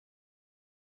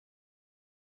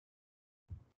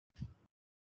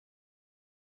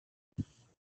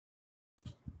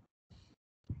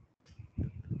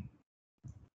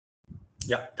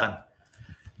Yeah, done.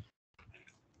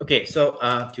 Okay, so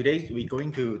today we're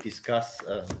going to discuss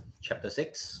chapter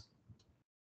 6.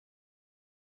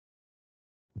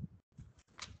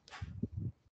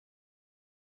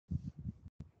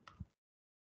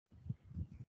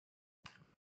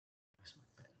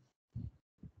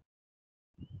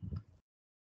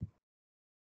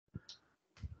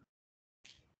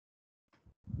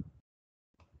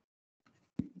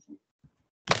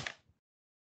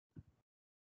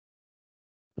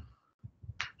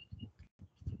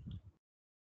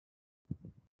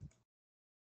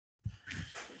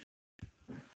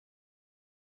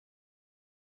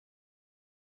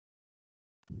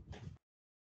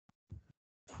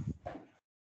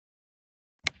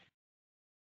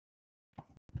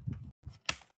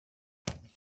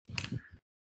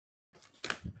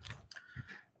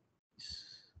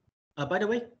 By the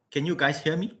way, can you guys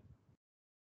hear me?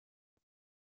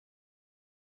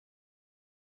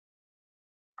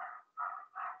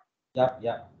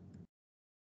 Yeah.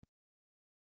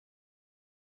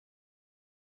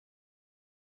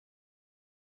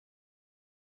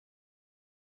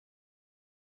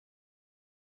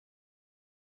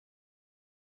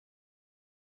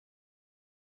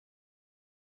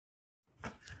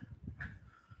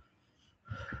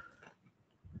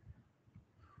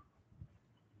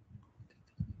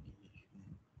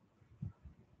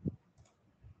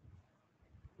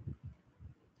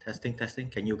 Testing.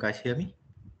 Can you guys hear me?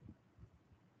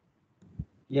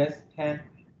 Yes, can.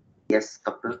 Yes,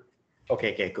 Doctor.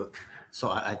 Okay, good. So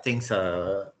I think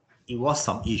it was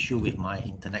some issue with my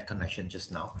internet connection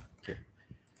just now. Okay.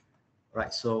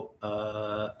 Right. So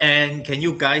and can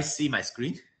you guys see my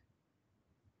screen?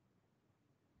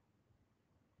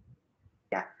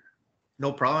 Yeah.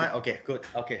 No problem. Right? Okay, good.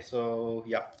 Okay, so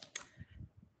yeah.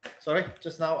 Sorry,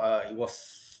 just now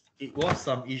it was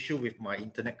some issue with my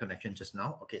internet connection just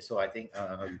now. Okay, so I think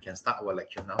we can start our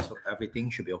lecture now. So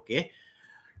everything should be okay.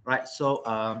 Right. So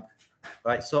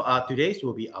today's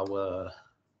will be our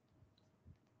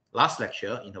last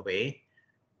lecture in a way.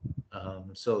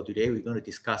 So today we're going to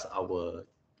discuss our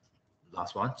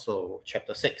last one. So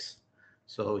chapter 6.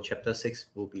 So chapter 6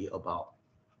 will be about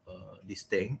this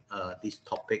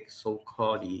topic,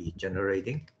 so-called the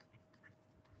generating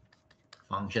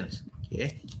functions.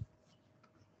 Okay.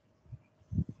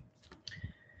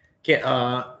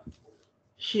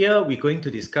 Here we're going to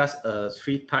discuss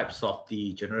 3 types of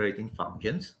the generating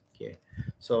functions. Okay.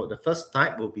 So the first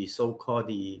type will be so-called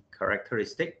the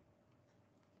characteristic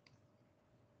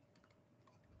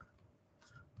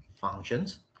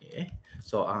functions. Okay.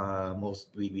 So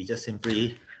we just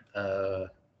simply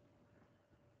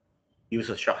use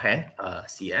a shorthand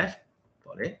CF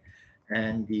for it.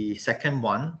 And the second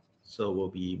one will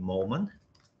be moment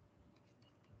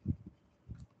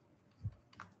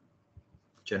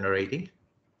generating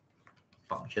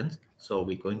functions. So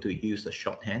we're going to use the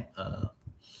shorthand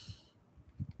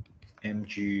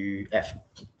MGF.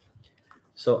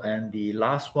 So and the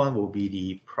last one will be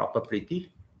the probability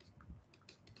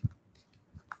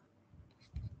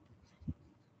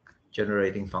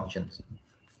generating functions.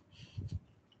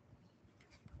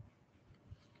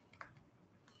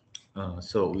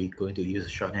 So we're going to use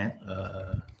shorthand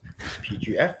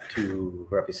PGF to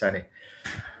represent it.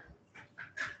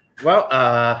 Well,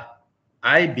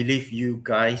 I believe you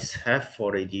guys have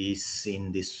already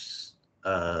seen this,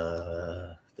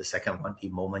 the second one, the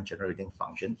moment generating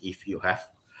function. If you have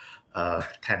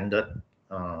attended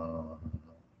 1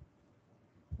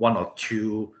 or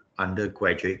 2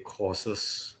 undergraduate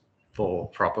courses for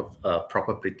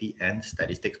probability and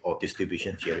statistics or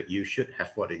distribution theory, you should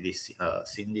have already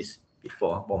seen this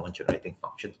before, moment generating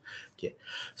functions. Okay.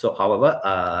 So however,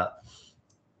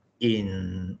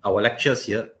 in our lectures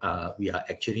here, we are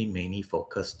actually mainly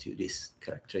focused to these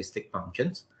characteristic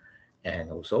functions and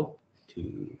also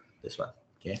to this one.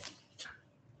 Okay.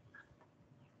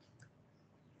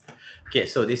 Okay,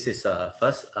 so this is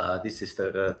first, this is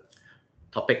the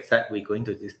topics that we're going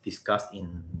to discuss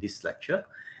in this lecture.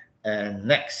 And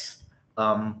next,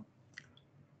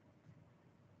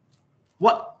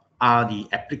 what are the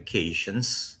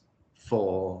applications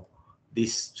for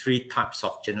these 3 types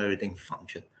of generating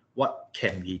function? What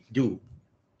can we do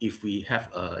if we have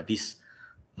this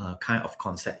kind of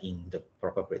concept in the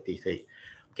probability theory?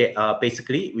 Okay,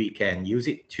 basically we can use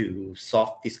it to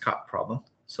solve this kind of problem.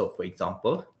 So for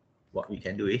example, what we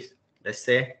can do is, let's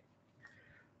say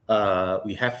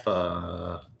we have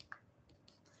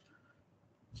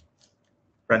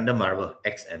random variable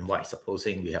x and y.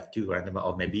 Supposing we have 2 random,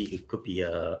 or maybe it could be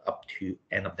up to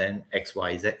n of n, x,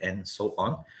 y, z, and so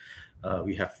on.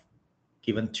 We have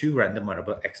given 2 random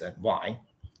variable x and y.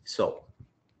 So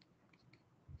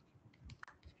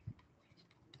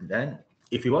Then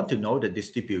if you want to know the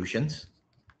distributions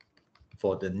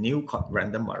for the new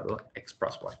random variable x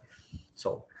plus y,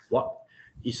 so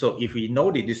if we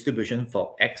know the distribution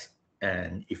for x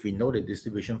and if we know the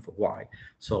distribution for y,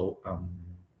 so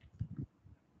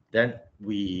then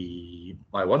we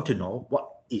might want to know what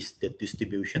is the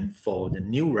distribution for the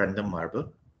new random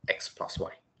variable x plus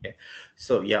y. Okay,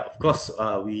 so yeah, of course,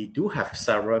 we do have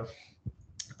several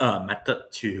methods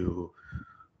to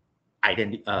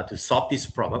to solve this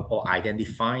problem or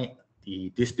identify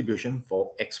the distribution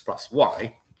for x plus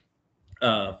y.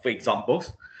 For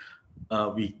examples,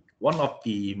 one of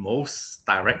the most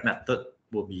direct method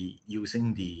will be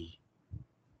using the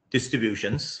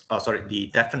distributions, the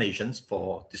definitions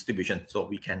for distribution. So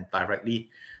we can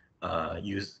directly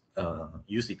use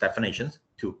the definitions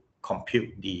to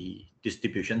compute the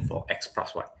distribution for x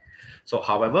plus y. So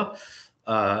however,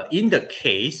 in the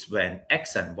case when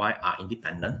x and y are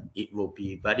independent, it will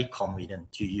be very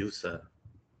convenient to use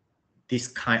this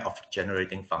kind of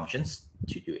generating functions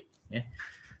to do it. Yeah.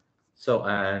 So,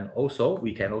 and also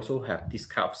we can also have this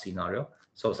kind of scenario.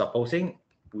 So supposing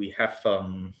we have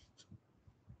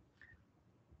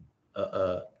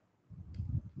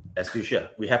as usual,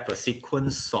 we have a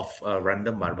sequence of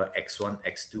random variable x1,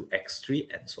 x2, x3,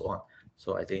 and so on.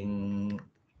 So I think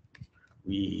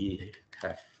we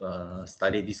have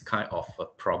studied this kind of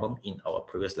problem in our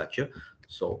previous lecture.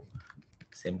 So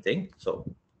same thing. So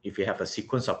if we have a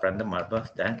sequence of random variables,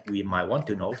 then we might want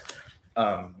to know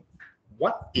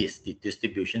what is the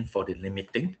distribution for the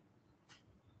limiting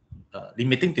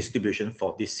distribution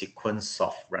for this sequence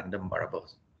of random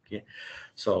variables. Okay,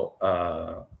 so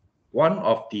one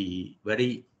of the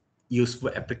very useful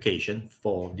application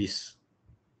for this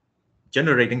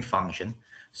generating function,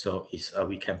 so is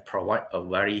we can provide a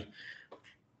very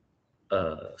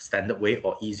standard way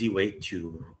or easy way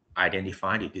to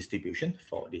identify the distribution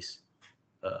for this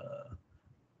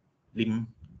lim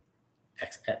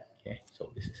xn. Okay,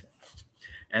 so this is it.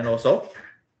 And also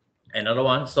another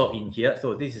one, so in here,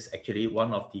 so this is actually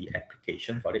one of the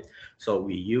application for it. So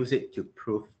we use it to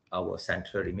prove our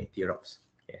central limit theorems.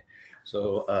 Okay,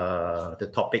 so the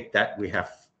topic that we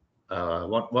have,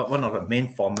 one of the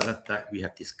main formula that we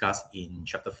have discussed in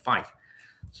chapter 5.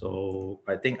 So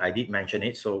I think I did mention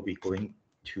it. So we're going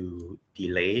to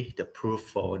delay the proof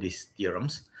for these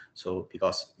theorems. So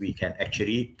because we can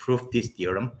actually prove this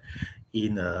theorem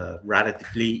in a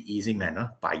relatively easy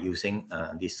manner by using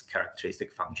these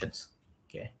characteristic functions.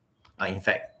 Okay, in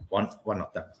fact, one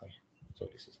of them. Okay. So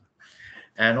this is,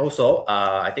 and also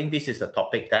I think this is the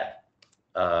topic that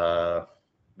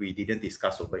we didn't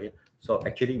discuss over here. So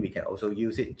actually, we can also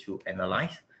use it to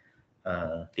analyze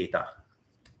data.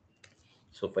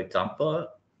 So for example,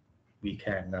 we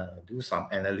can do some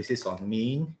analysis on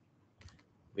mean,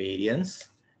 variance,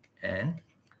 and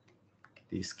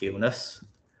the skewness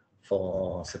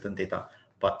for certain data,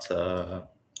 but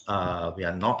we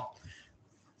are not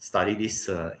study this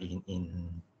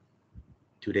in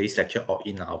today's lecture or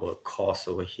in our course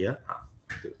over here.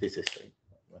 This is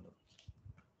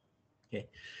okay.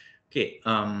 Okay.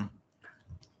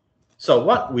 So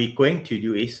what we're going to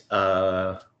do is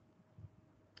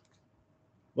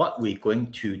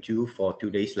for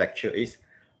today's lecture is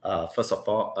first of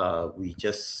all we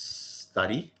just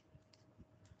study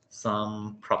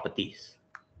some properties,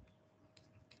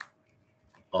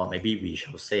 or maybe we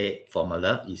shall say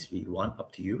formula is we want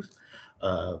up to use.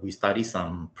 We study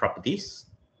some properties,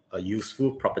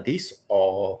 useful properties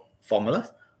or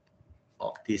formulas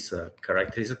of these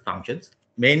characteristic functions,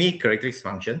 many characteristic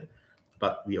functions,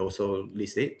 but we also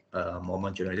listed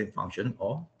moment generating function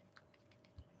or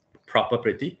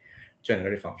probability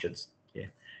generating functions. Okay,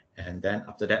 and then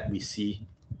after that we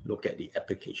look at the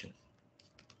application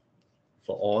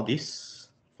for all this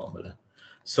formula.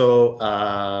 So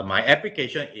my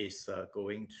application is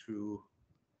going through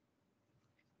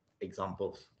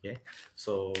examples. Okay,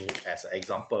 so as an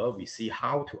example, we see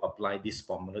how to apply this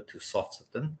formula to solve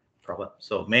certain problem.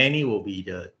 So many will be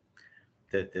the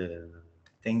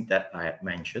thing that I have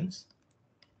mentioned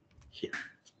here.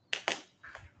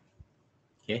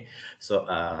 Okay, so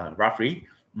roughly,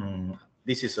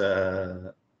 this is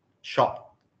a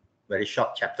very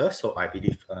short chapter. So I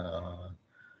believe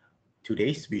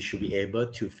today we should be able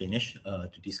to finish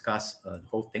to discuss the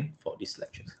whole thing for this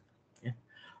lecture.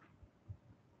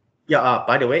 Yeah.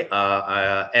 By the way,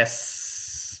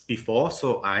 as before,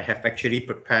 so I have actually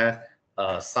prepared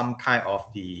some kind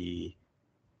of the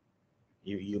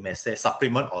you may say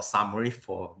supplement or summary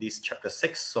for this chapter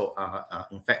 6. So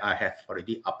in fact, I have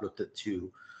already uploaded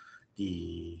to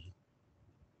the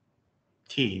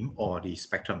team or the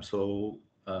Spectrum. So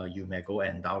you may go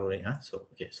and download it. So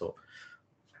okay, so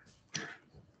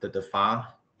the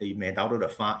file. You may download the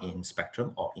file in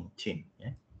Spectrum or in Team.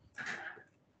 Yeah.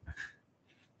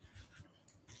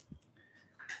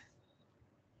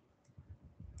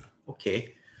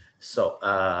 Okay, so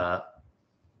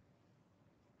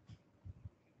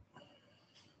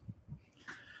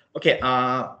okay,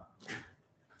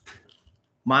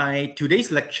 my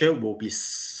today's lecture will be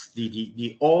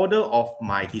the order of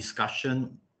my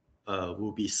discussion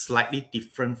will be slightly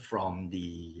different from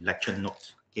the lecture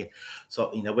notes. Okay,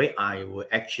 so in a way, I will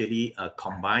actually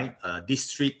combine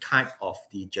these three types of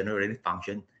the generating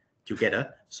function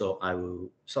together. So I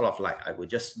will sort of like, I will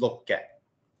just look at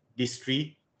these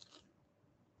three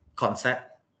concepts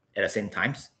at the same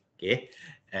time. Okay,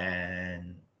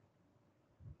 and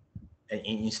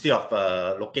instead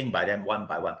of looking by them one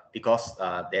by one, because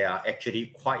they are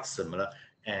actually quite similar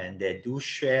and they do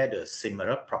share the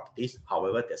similar properties.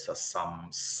 However, there's some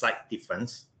slight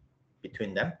difference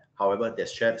between them. However, they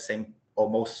share the same,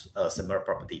 almost similar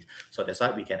properties. So that's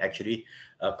why we can actually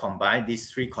combine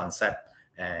these three concepts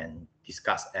and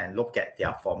discuss and look at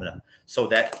their formula, so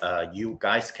that you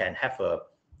guys can have a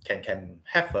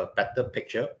better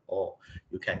picture, or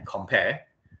you can compare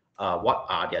what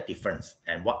are their difference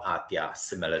and what are their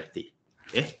similarity.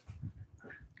 Okay.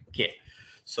 Okay.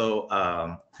 So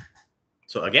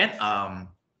so again, I'm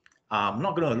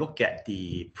not going to look at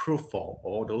the proof for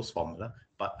all those formula,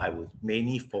 but I will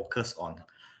mainly focus on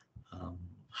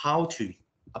how to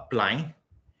apply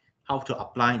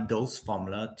those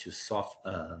formula to solve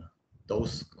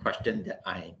those questions that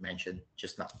I mentioned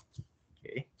just now.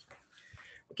 Okay.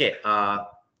 Okay.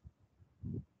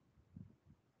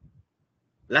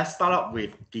 Let's start out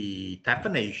with the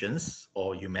definitions,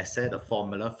 or you may say the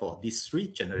formula for these three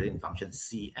generating functions,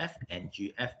 CF,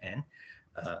 NGF, and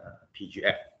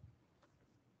PGF.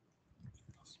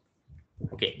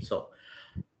 Okay, so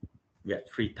we have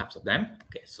three types of them.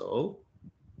 Okay, so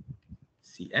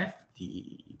CF,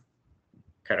 the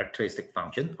characteristic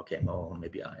function. Okay, no,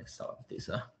 maybe I start this.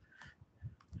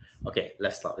 Okay,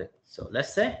 let's start it. So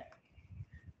let's say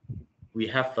we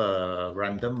have a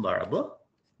random variable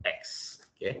X.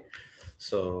 Okay,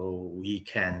 so we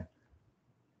can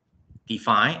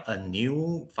define a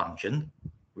new function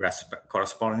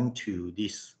corresponding to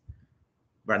this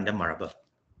random variable.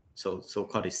 So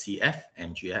called the CF,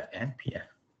 NGF, and PF.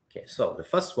 Okay, so the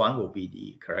first one will be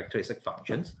the characteristic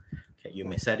functions. Okay, you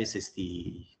may say this is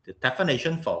the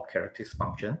definition for characteristic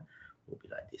function will be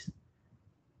like this.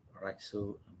 All right,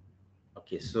 so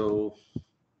okay, so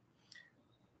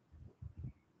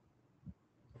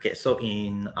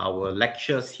in our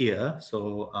lectures here,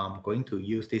 so I'm going to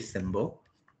use this symbol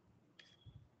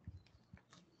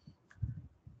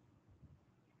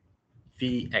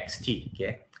Vxt.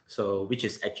 Okay, so which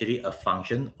is actually a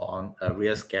function on a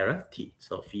real scalar t.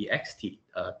 So Vxt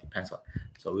depends on,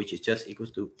 so which is just equals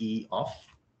to E of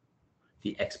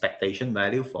the expectation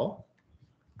value for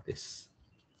this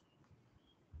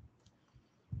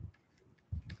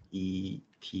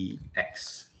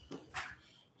ETX.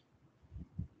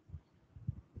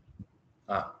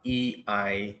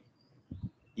 EITX.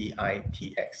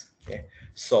 Okay,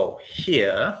 so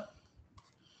here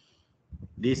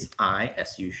this I,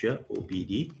 as usual, will be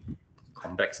the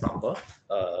complex number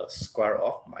square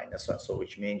of -1. So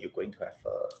which means you're going to have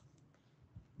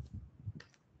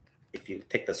if you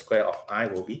take the square of I,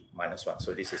 will be -1.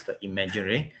 So this is the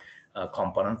imaginary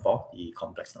component for the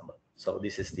complex number. So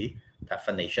this is the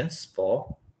definitions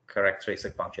for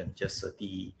characteristic function. Just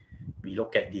we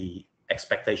look at the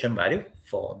expectation value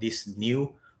for this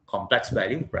new complex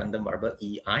value, random variable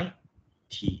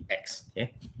EITX.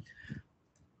 Okay.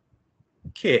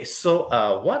 Okay, so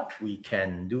what we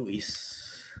can do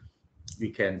is we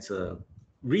can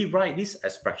rewrite these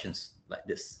expressions like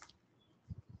this.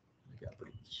 I'll put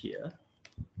it here.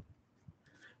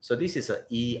 So this is a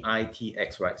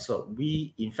EITX, right? So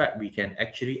in fact, we can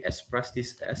actually express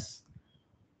this as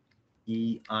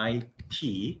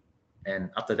EIT,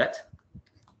 and after that,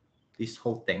 this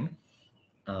whole thing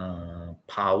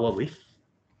power with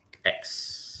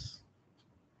X.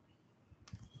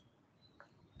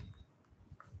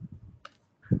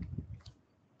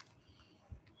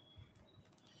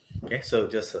 Okay, so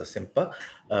just a simple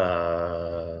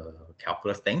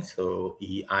calculus thing. So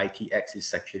EITX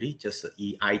is actually just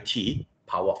EIT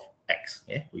power of X.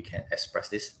 Okay, we can express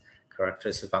this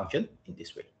characteristic function in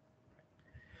this way.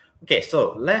 Okay,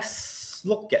 so let's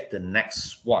look at the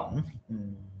next one.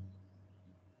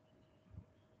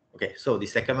 Okay, so the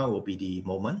second one will be the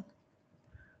moment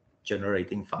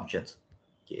generating functions.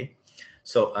 Okay,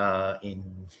 so in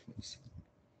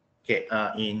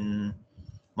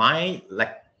my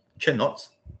lecture notes,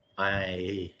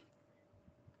 I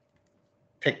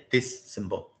take this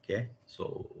symbol. Okay,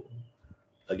 so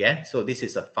again, so this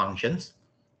is a functions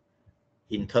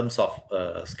in terms of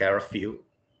scalar field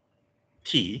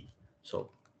T.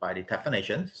 So by the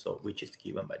definition, so which is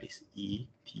given by this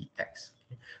ETX.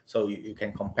 Okay. So you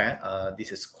can compare.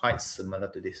 This is quite similar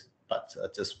to this, but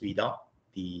just without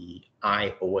the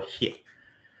I over here.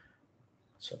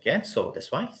 So again, so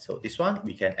that's why. So this one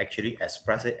we can actually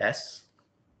express it as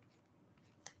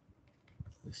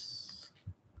this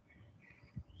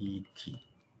ET.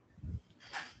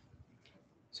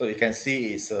 So you can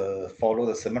see it's follow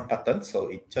the similar pattern. So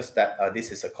it's just that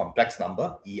this is a complex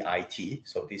number, EIT.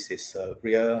 So this is a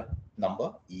real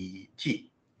number, ET.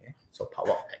 Okay? So power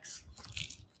of X.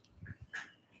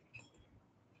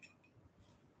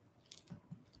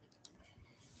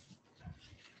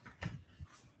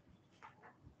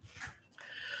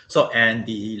 So, and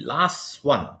the last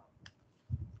one,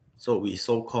 so we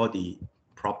so-call the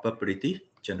probability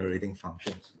generating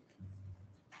functions.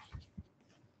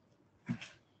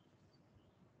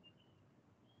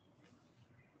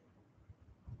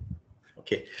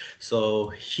 Okay, so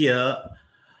here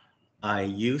I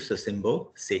use the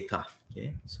symbol zeta.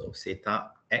 Okay, so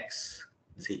zeta x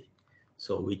z,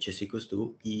 so which is equals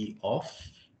to E of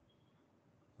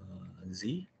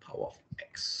z power of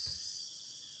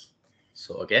x.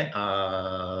 So again,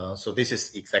 so this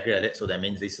is exactly like that. So that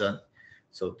means this one.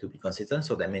 So to be consistent,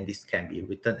 so that means this can be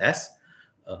written as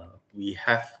we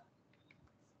have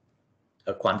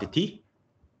a quantity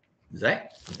z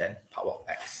and then power of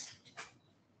x.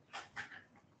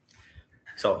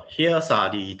 So here's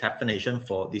the definition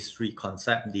for these three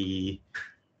concepts: the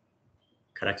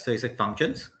characteristic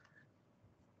functions,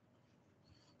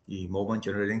 the moment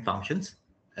generating functions,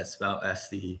 as well as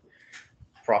the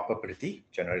probability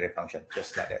generating function,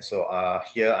 just like that. So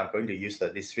here I'm going to use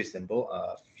this three symbol,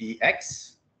 phi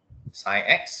x, sin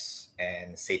x,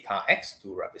 and zeta x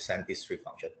to represent these three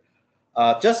functions.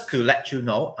 Just to let you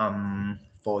know,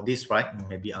 for this, right?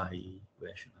 Maybe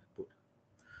where should I put?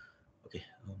 Okay.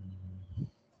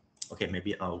 Okay,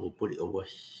 maybe I will put it over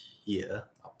here,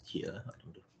 up here. I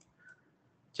don't know.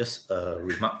 Just a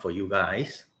remark for you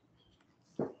guys.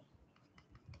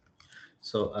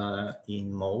 So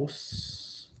in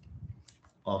most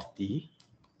of the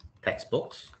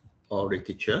textbooks or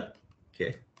literature,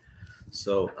 okay,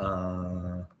 so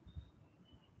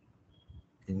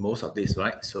in most of this,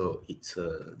 right, so it's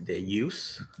they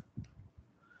use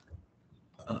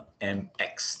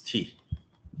mxt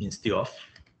instead of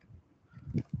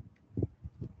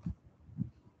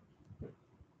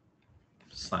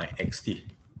sin xt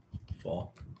for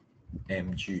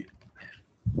mgf.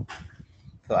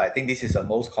 So I think this is the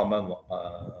most common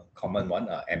one,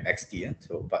 mxt.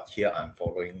 So, but here I'm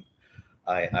following.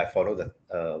 I follow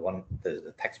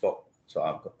the textbook. So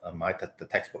I'm the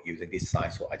textbook using this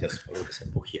sign. So I just follow the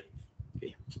symbol here.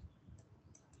 Okay.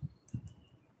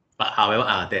 But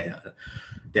however,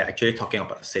 they're actually talking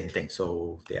about the same thing.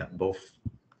 So they are both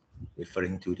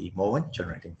referring to the moment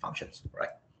generating functions, right?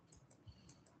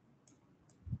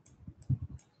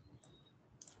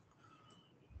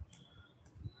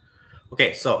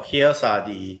 Okay, so here's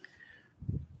the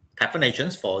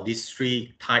definitions for these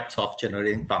three types of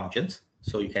generating functions.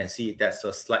 So you can see there's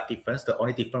a slight difference. The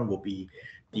only difference will be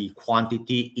the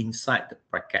quantity inside the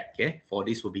bracket. Okay, for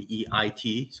this will be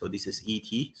EIT. So this is ET.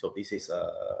 So this is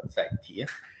ZT.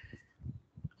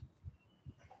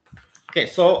 Okay,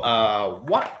 so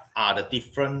what are the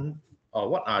different,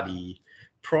 what are the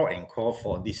pro and con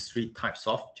for these three types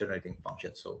of generating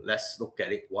functions? So let's look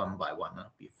at it one by one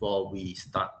before we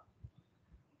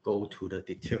go to the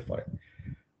detail for it.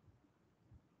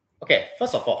 Okay,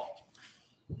 first of all,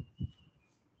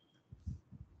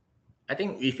 I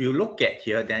think if you look at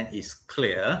here, then it's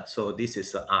clear. So this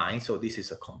is an I. So this is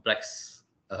a complex,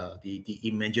 the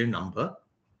imaginary number,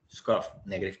 square of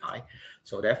negative I.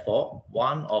 So therefore,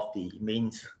 one of the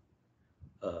main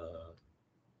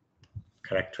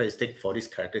characteristic for this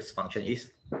characteristic function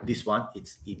is this one.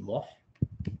 It's involve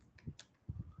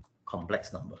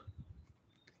complex number.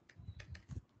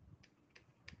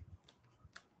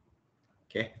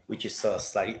 Okay, which is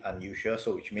slightly unusual.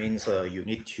 So which means you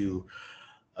need to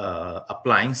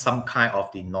applying some kind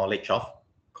of the knowledge of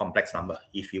complex number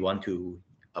if you want to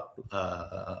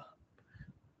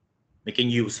making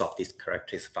use of these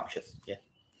characteristic functions. Yeah,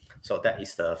 so that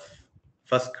is the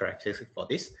first characteristic for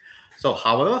this. So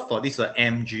however, for this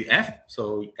MGF,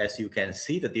 so as you can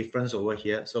see the difference over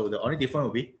here, so the only difference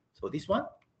will be, so this one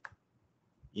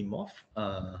involve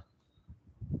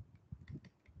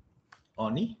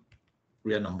only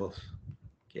real numbers.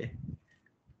 Okay,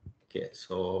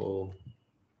 so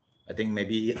I think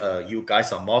maybe you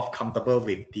guys are more comfortable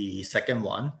with the second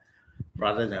one,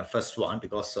 rather than the first one,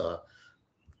 because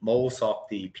most of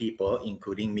the people,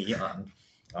 including me, are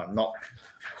not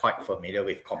quite familiar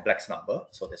with complex number.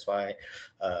 So that's why,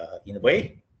 in a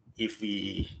way, if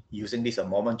we using this a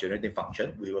moment generating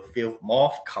function, we will feel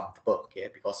more comfortable, okay,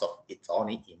 because of it's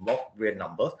only involve real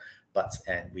numbers, but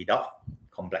and without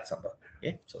complex number.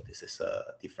 Okay, so this is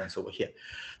a difference over here.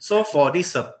 So for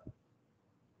this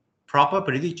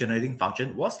probability generating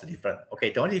function, what's the difference?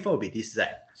 Okay, the only difference will be this z.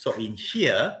 So in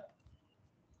here,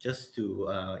 just to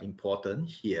important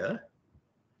here,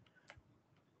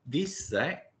 this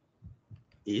z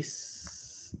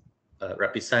is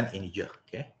represent integer.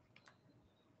 Okay,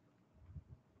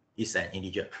 is an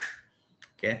integer.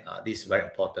 Okay, this is very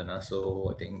important.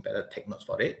 So I think better take notes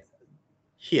for it.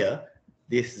 Here,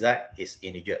 this z is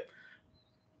integer.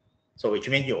 So which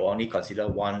means you only consider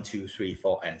 1, 2, 3,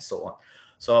 4, and so on.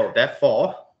 So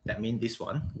therefore, that means this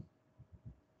one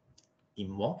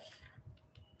involve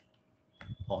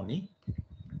only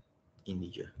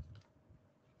integer.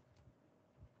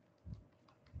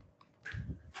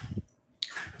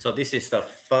 So this is the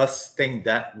first thing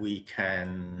that we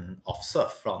can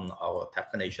observe from our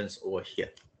definitions over here.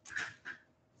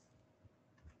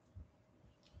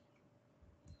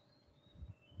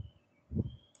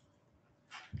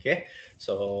 Okay,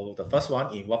 so the first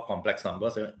one involve complex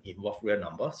numbers, involve real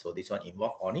numbers. So this one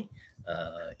involve only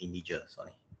integers.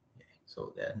 Sorry. Okay.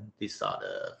 So then these are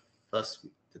the first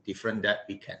the difference that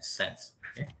we can sense.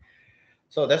 Okay,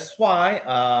 so that's why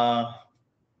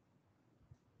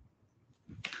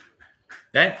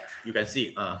then you can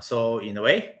see. So in a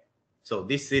way, so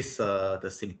this is the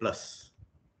simplest,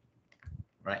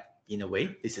 right? In a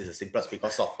way, this is the simplest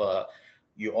because of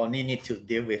you only need to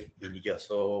deal with integers.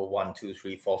 So 1, 2,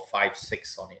 3, 4, 5,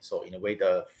 6 on it. So in a way,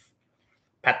 the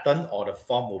pattern or the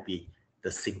form will be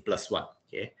the simplest one.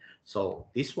 Okay, so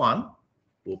this one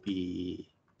will be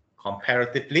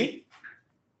comparatively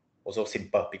also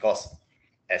simple because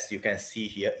as you can see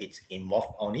here, it's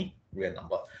involved only real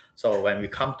number. So when we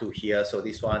come to here, so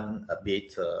this one a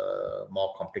bit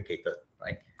more complicated,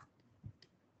 right?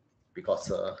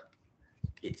 Because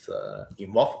it's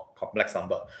involved complex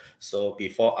number. So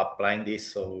before applying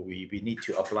this, so we need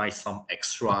to apply some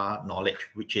extra knowledge,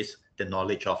 which is the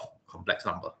knowledge of complex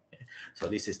number. Okay. So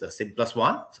this is the simplest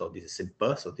one. So this is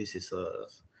simple. So this is the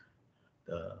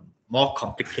more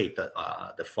complicated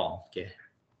the form. Okay,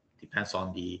 depends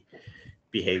on the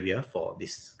behavior for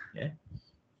this. Okay.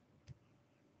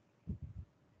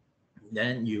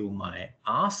 Then you might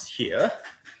ask here,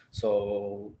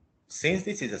 so since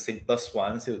this is the simplest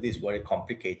one, so this is very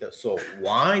complicated. So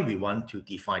why we want to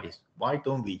define this? Why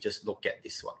don't we just look at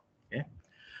this one? Okay.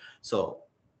 So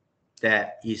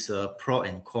there is a pro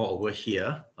and con over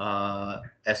here.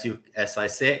 As I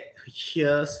said,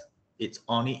 here's it's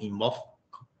only involve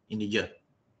integer.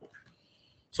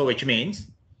 So which means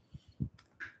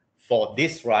for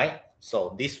this, right?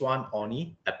 So this one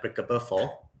only applicable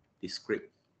for discrete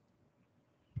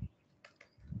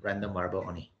random variable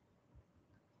only.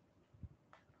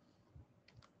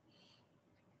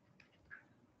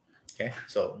 Okay,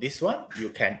 so this one you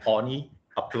can only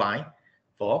apply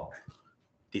for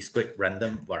discrete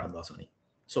random variables only.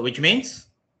 So which means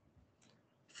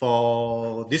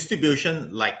for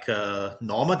distribution like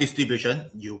normal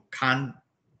distribution, you can't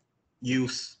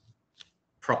use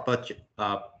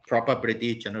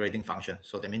probability generating function.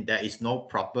 So that means there is no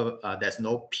there's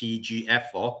no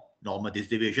PGF for normal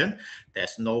distribution.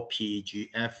 There's no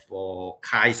PGF for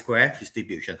chi-square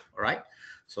distribution. All right.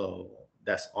 So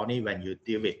that's only when you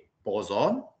deal with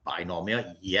boson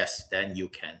binomial. Yes, then you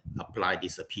can apply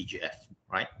this PGF.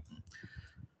 Right.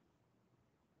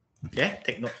 Okay.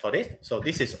 Take note for this. So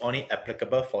this is only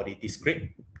applicable for the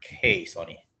discrete case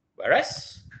only.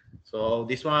 Whereas so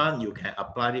this one you can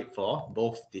apply it for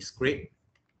both discrete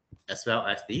as well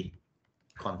as the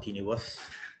continuous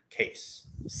case.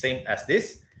 Same as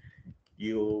this,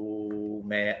 you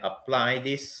may apply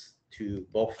this to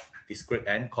both discrete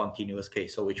and continuous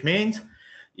case. So which means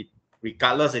it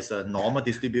regardless it's a normal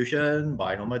distribution,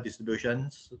 binomial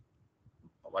distributions,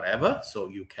 whatever. So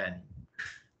you can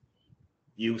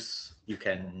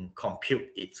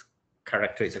compute its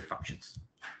characteristic functions.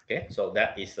 Okay, so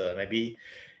that is maybe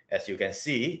as you can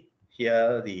see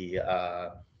here the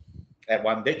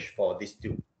advantage for these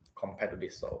two compared to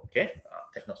this. So okay,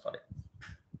 take notes for it.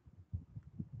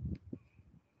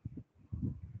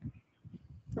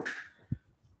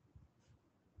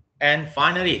 And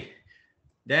finally,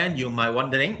 then you might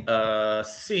wondering,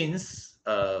 since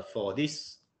for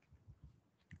this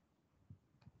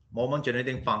moment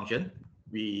generating function,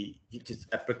 it is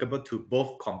applicable to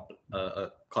both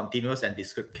continuous and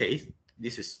discrete case.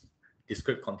 This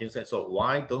discrete continuous set. So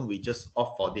why don't we just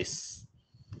opt for this?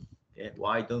 Okay,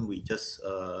 why don't we just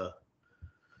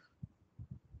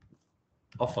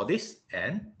opt for this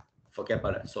and forget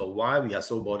about it? So why we are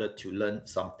so bothered to learn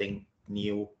something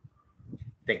new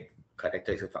thing,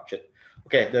 characteristic function?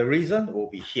 Okay, the reason will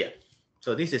be here.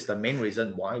 So this is the main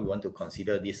reason why we want to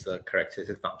consider this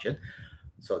characteristic function.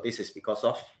 So this is because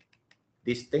of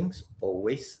these things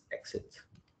always exit.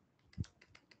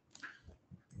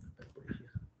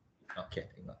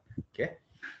 Okay.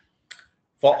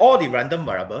 For all the random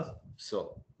variables,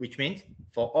 so which means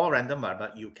for all random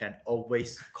variables, you can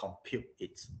always compute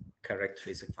its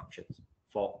characteristic functions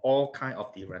for all kind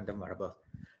of the random variables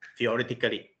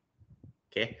theoretically.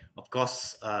 Okay, of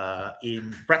course,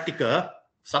 in practical,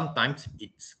 sometimes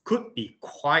it could be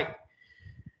quite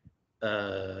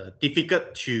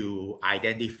difficult to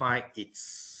identify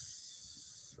its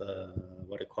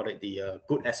what do you call it, the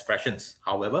good expressions.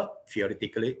 However,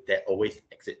 theoretically, they always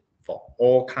exist for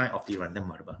all kind of the random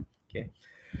variable. Okay,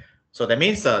 so that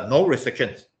means no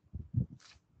restrictions.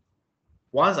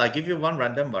 Once I give you one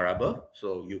random variable,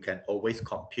 so you can always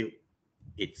compute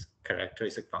its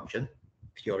characteristic function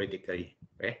theoretically.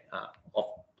 Okay,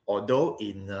 although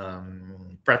in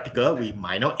practical, we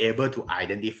might not able to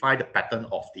identify the pattern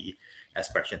of the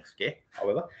expressions. Okay,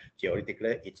 however,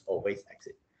 theoretically, it's always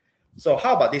exit. So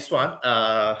how about this one?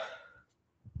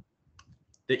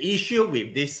 The issue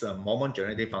with this moment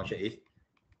generating function is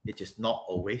it is not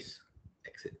always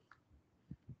exit.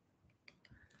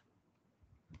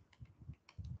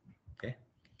 Okay,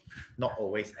 not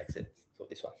always exit. So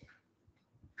this one.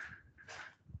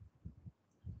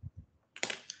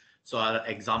 So an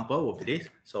example would be this.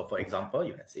 So for example,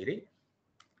 you can see it.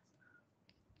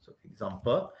 So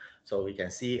example, so we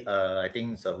can see, I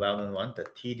think it's a well-known one, the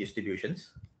T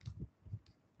distributions.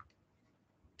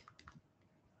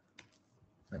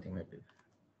 I think maybe.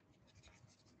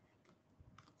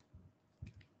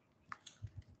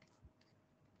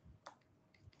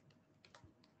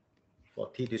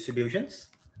 For T distributions,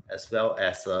 as well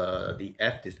as the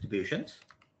F distributions.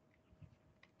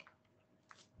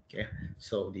 Okay,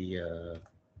 so the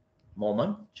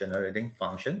moment generating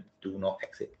function do not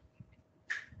exit.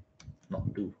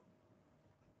 Not do.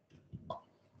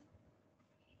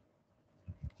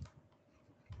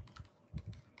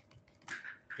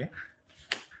 Okay.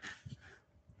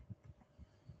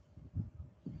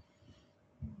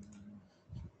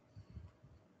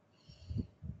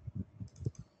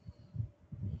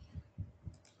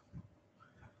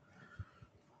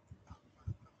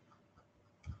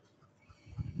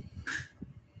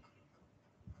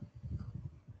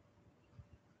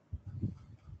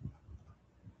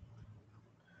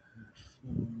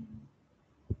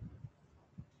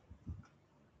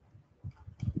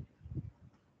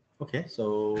 Okay,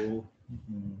 so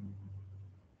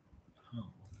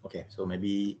okay, so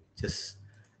maybe just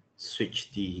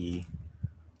switch the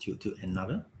to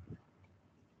another.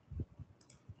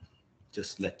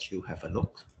 Just let you have a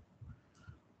look.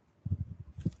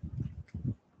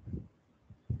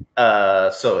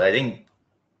 So I think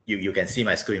you can see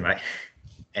my screen, right?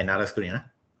 Another screen, huh?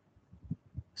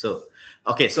 So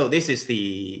okay, so this is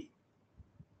the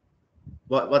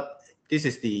this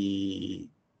is the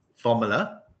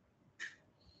formula,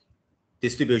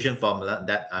 distribution formula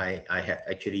that I have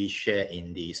actually shared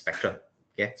in the spectrum.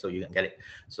 Okay, so you can get it.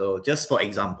 So just for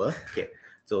example, okay,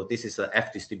 so this is a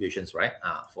F distributions, right?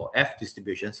 For F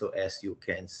distribution, so as you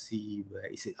can see, where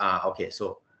is it? Okay,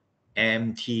 so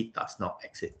MT does not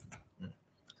exit.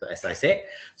 So as I said,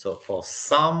 so for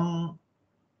some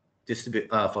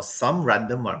for some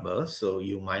random variables, so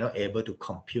you might not able to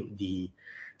compute the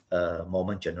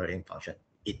moment generating function.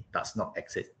 It does not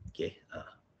exist. Okay,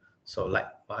 so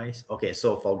likewise, okay,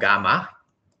 so for gamma,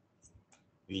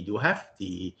 we do have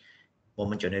the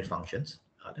moment generating functions.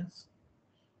 Others,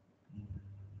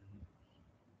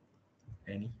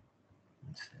 any?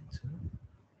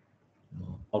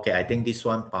 No. Okay, I think this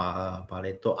one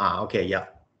Pareto. Okay, yeah.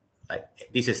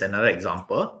 Like this is another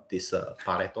example. This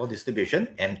Pareto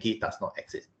distribution, MT does not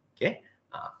exist. Okay,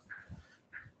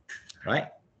 right?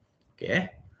 Okay.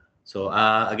 So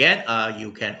again,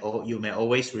 you may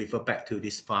always refer back to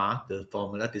this part, the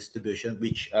formula distribution,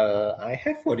 which I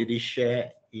have already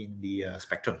shared in the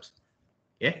spectrums.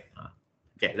 Okay.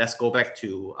 Okay. Let's go back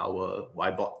to our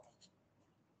whiteboard.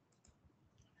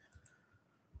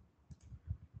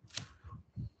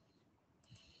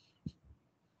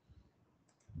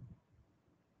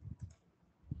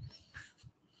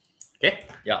 Okay.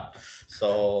 Yeah.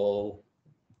 So.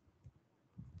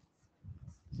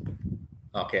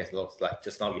 Okay, so looks like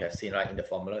just now you have seen, right, in the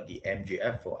formula, the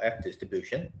MGF for F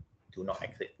distribution do not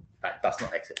exit. That does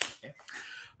not exit. Okay.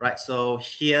 Right, so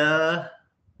here,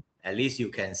 at least you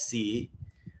can see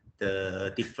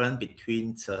the difference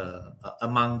between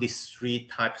among these three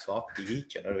types of the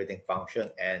generating function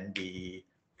and the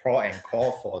pro and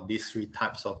con for these three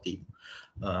types of the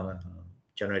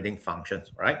generating functions,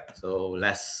 right? So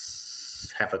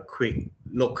let's have a quick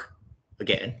look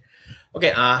again.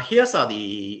 Okay, here's are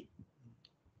the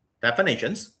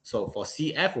definitions. So for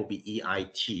CF will be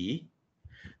EIT.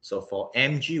 So for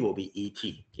MG will be ET,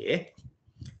 okay?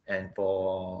 And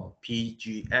for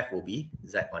PGF will be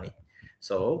Z money.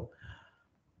 So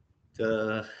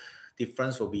the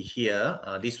difference will be here.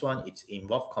 This one it's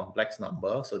involve complex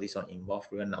number, so this one involve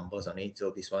real numbers on it.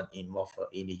 So this one involve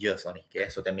integers on it. Okay,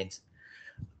 so that means,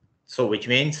 so which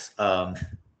means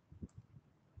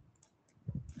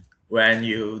when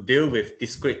you deal with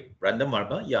discrete random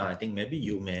variable, yeah, I think maybe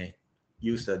you may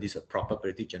use this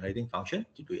probability generating function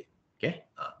to do it. Okay,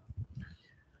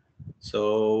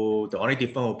 so the only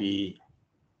difference will be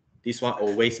this one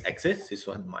always exists, this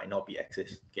one might not be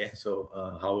exist. Okay, so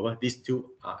however, these two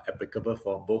are applicable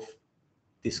for both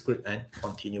discrete and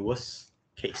continuous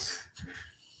case.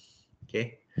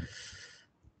 Okay.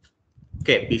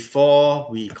 Okay, before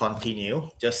we continue,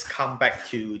 just come back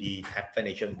to the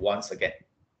definition once again.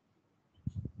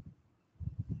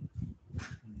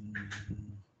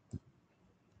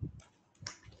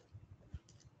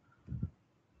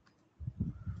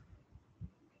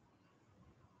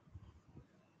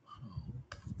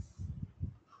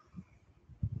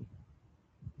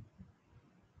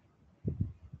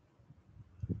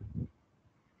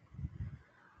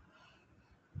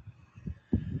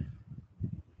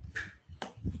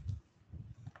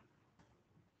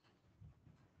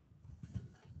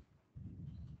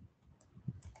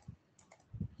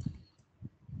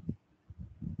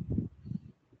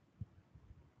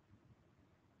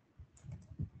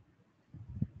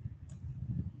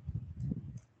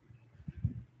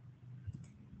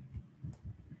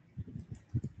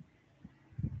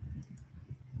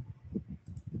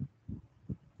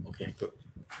 Okay, good.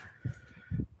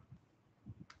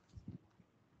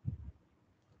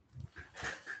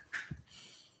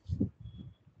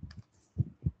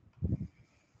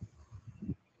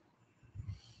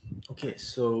 Okay,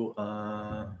 so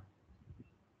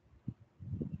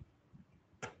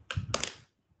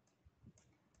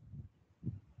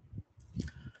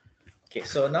okay,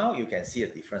 so now you can see a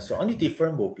difference. So only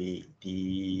difference will be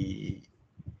the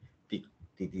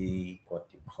what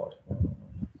do you call it?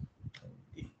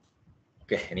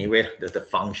 Okay, anyway, the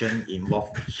function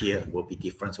involved here will be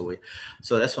different away.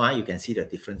 So that's why you can see the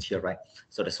difference here, right?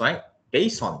 So that's why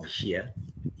based on here,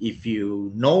 if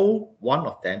you know one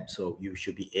of them, so you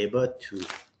should be able to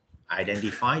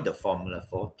identify the formula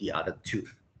for the other two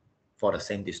for the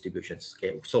same distributions.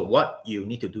 Okay, so what you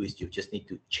need to do is you just need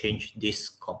to change this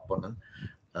component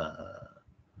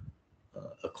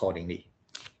accordingly.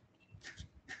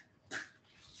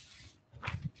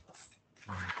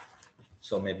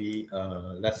 So maybe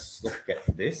let's look at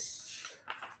this.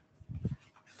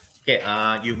 Okay,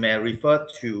 you may refer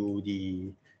to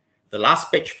the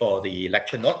last page for the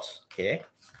lecture notes. Okay.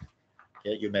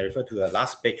 Okay, you may refer to the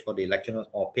last page for the lecture notes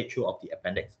or page 2 of the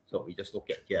appendix. So we just look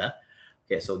at here.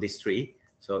 Okay, so these three.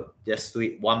 So just do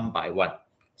it one by one.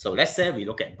 So let's say we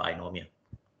look at binomial.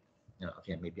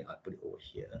 Okay, maybe I'll put it over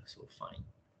here. So fine.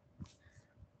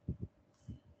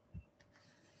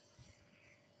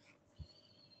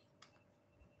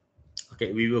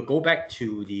 Okay, we will go back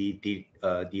to the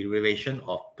derivation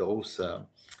of those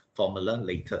formula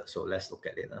later. So let's look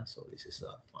at it. So this is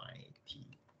phi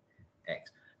t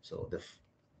x. So the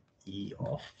e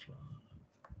of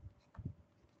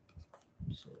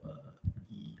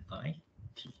e I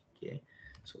t. Okay,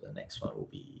 so the next one will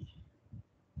be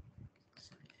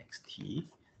sin xt.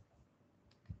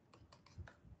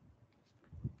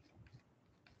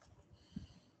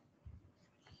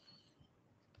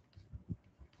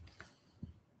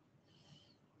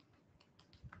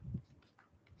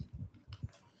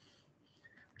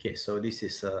 Okay, so this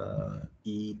is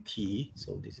ET,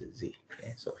 so this is Z.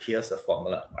 Okay, so here's the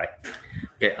formula, right?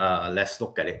 Okay, let's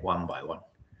look at it one by one.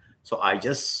 So I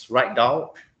just write down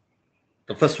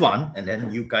the first one, and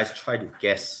then you guys try to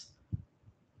guess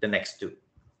the next two.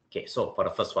 Okay, so for the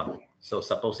first one, so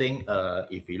supposing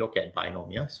if we look at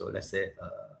binomial, so let's say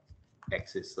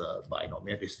X is a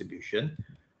binomial distribution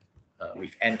with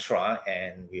entra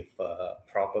and with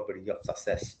probability of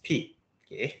success P.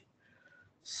 Okay,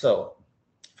 so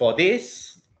for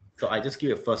this, so I just give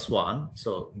you the first one.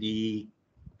 So the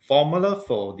formula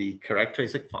for the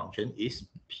characteristic function is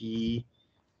P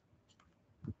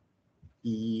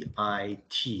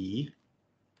EIT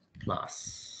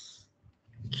plus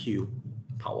Q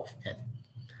power of n.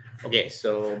 Okay,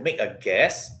 so make a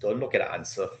guess. Don't look at the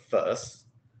answer first.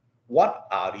 What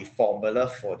are the formula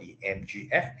for the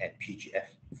MGF and PGF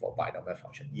for binomial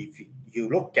function? If you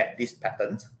look at these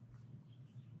patterns,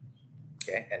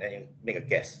 okay, and then you make a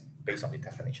guess based on the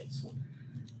definitions.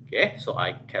 Okay, so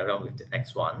I carry on with the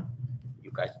next one.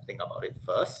 You guys think about it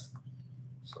first.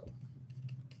 So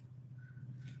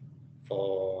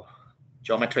for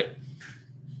geometry.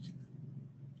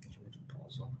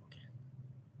 Okay.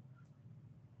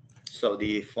 So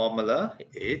the formula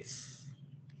is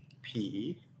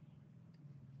P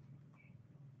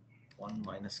 1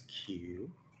 minus Q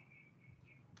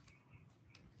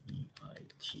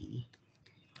EIT.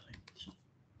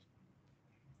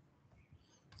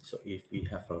 So if we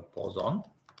have a boson,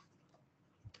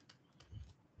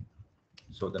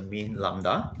 so the mean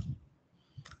lambda,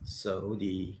 so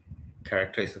the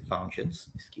characteristic functions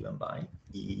is given by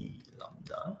E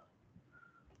lambda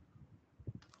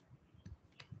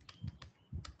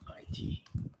IT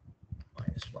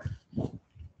minus 1.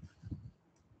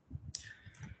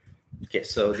 Okay,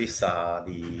 so these are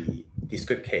the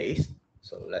discrete case.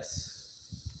 So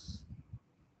let's,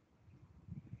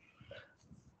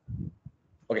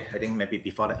 okay, I think maybe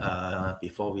before that,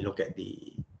 before we look at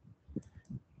the,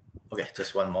 okay,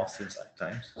 just one more since I have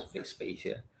time, free space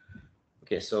here.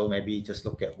 Okay, so maybe just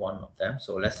look at one of them.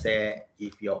 So let's say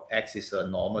if your X is a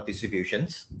normal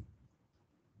distributions,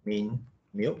 mean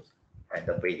mu, and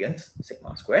the gradient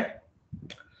sigma square.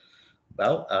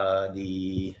 Well,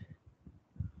 the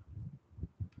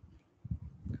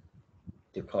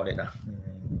you call it the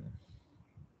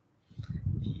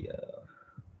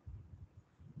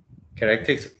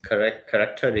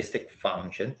characteristic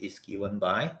function is given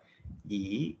by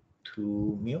E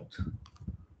 2 mu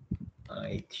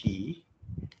IT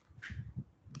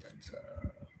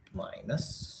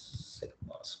minus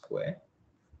sigma square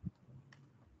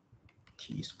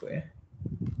T square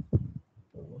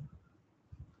over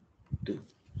 2.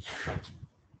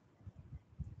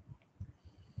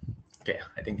 Okay,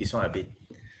 I think this one a bit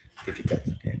difficult.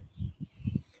 Okay.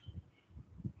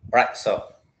 All right,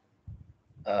 so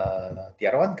the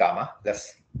other one, gamma,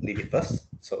 let's leave it first.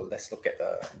 So let's look at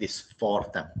this 4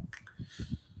 of them.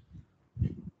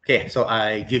 Okay, so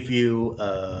I give you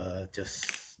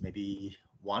just maybe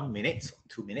 1 minute,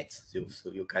 2 minutes, so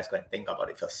you guys go and think about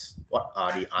it first. What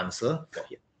are the answer for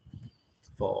here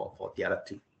for the other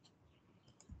 2?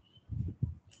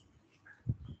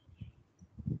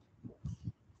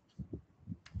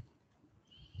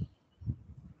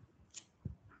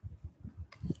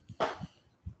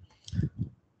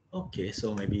 Okay,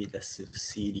 so maybe let's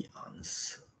see the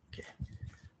answer. Okay,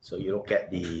 so you look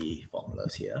at the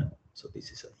formulas here. So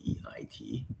this is a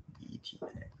EIT, ET.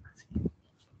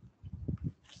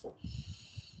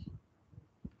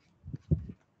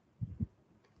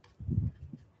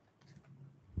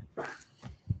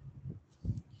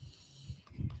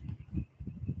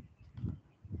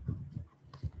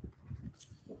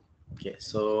 Okay,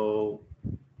 so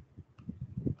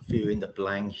fill in the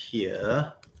blank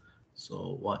here.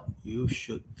 So what you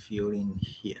should fill in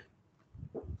here.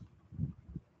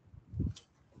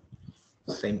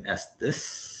 Same as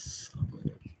this.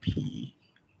 P.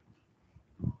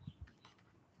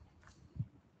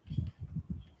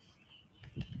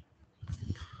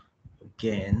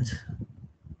 Again,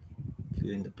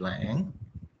 fill in the blank.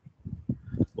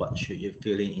 What should you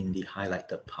fill in the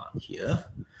highlighted part here?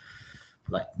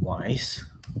 Likewise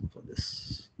for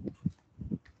this.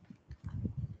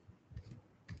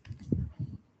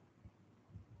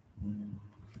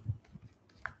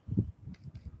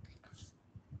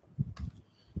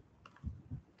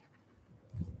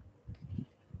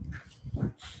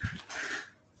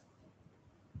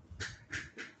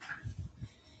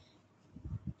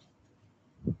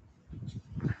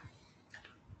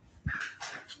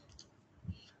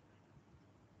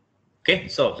 Okay,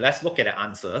 so let's look at the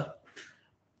answer.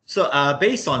 So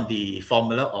based on the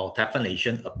formula or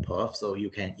definition above, so you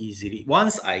can easily,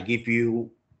 once I give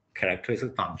you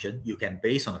characteristic function, you can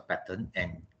base on a pattern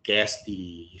and guess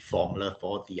the formula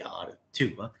for the other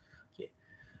 2. Okay.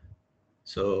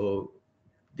 So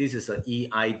this is a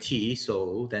EIT,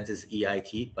 so that is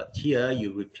EIT, but here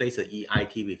you replace the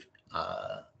EIT with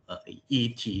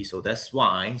ET, so that's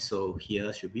why, so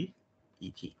here should be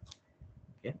ET.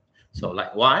 Okay, so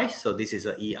likewise, so this is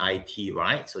a EIT,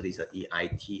 right? So this is a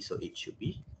EIT, so it should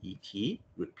be ET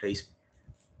replaced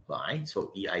by,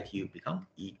 so EIT will become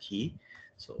ET,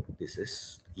 so this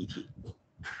is ET,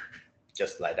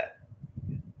 just like that.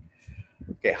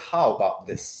 Okay, how about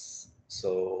this?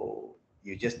 So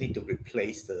you just need to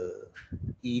replace the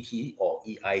ET or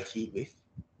EIT with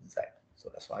Z. So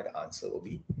that's why the answer will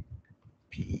be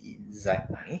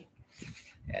PZI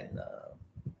And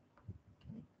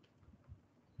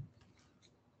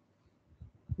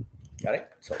got it?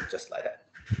 So just like that.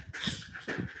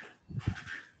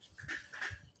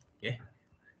 Okay.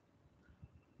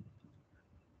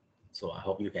 So I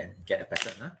hope you can get a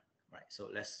pattern. Huh? Right. So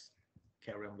let's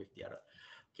carry on with the other.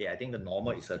 Okay, I think the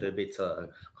normal is a little bit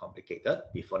complicated.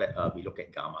 Before that, we look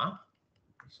at gamma.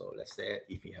 So let's say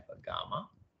if you have a gamma,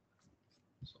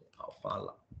 so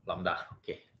alpha lambda.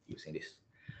 Okay, using this.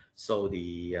 So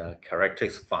the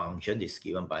characteristic function is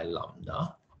given by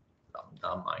lambda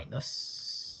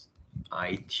minus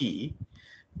it,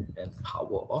 and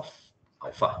power of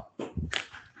alpha.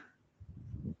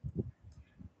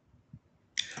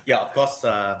 Yeah, of course.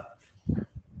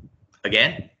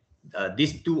 Again,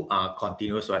 these two are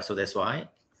continuous, right? So that's why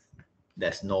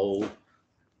there's no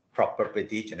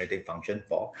property generating function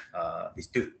for these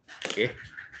two. Okay.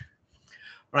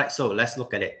 All right. So let's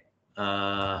look at it.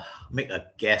 Make a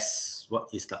guess. What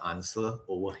is the answer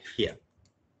over here?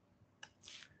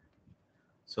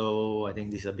 So I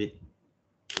think this is a bit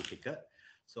difficult.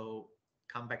 So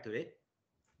come back to it.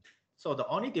 So the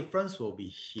only difference will be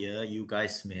here. You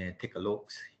guys may take a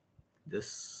look.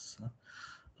 This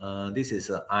is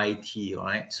a IT,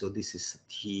 right? So this is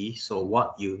T. So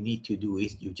what you need to do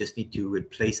is you just need to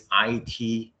replace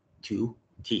IT to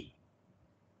T.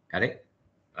 Got it?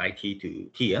 IT to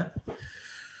T.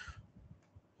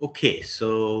 Okay,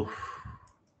 so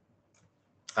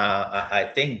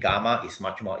I think gamma is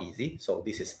much more easy. So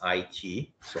this is IT.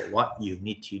 So what you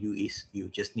need to do is you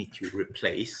just need to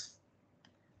replace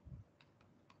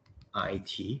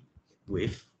IT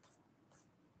with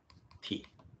T.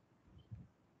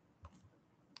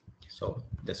 So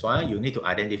that's why you need to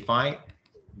identify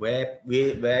where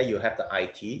you have the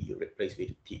IT, you replace with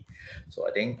T. So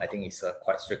I think it's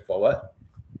quite straightforward.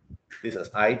 This is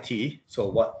IT. So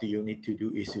what do you need to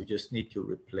do is you just need to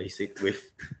replace it with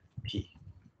T.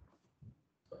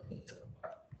 So I think it's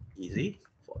easy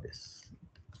for this.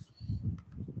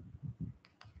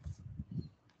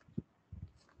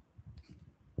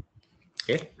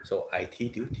 Okay, so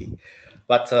IT to T.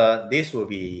 But this will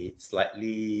be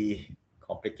slightly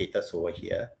complicated over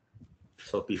here.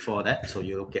 So before that, so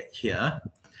you look at here.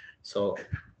 So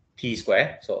T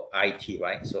square, so IT,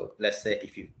 right? So let's say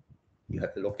if you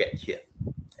have to look at here.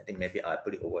 I think maybe I'll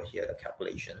put it over here, the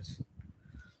calculations.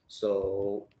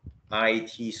 So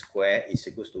IT square is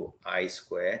equals to I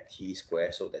square T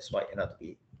square. So that's why it has to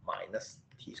be minus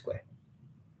T square.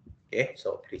 Okay,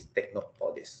 so please take note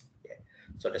for this. Okay.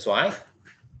 So that's why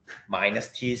minus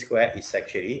T square is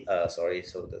actually, sorry,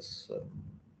 so this,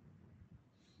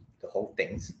 the whole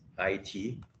thing's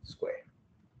IT square.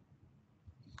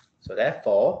 So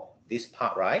therefore, this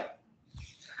part, right?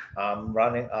 I'm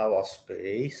running out of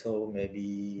space, so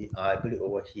maybe I put it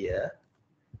over here.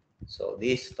 So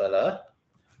this fella,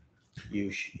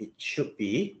 it should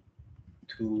be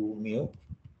 2 mu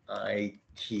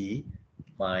IT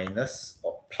minus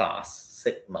or plus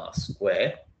sigma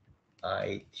square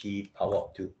IT power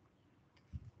of 2.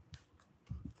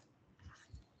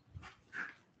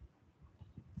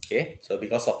 Okay, so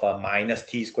because of a minus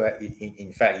T square,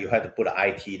 in fact, you have to put an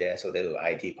IT there, so there will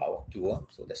be IT power of 2.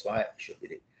 So that's why it should be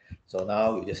it. So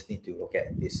now you just need to look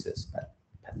at this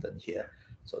pattern here.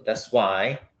 So that's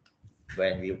why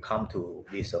when we come to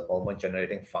this moment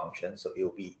generating function, so it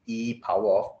will be e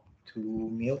power of 2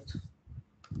 mu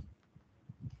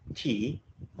T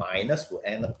minus will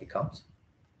end up becomes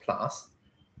plus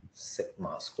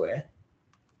sigma square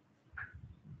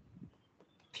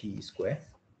T square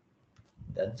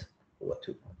then over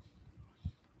 2.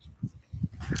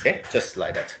 Okay, just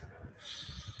like that.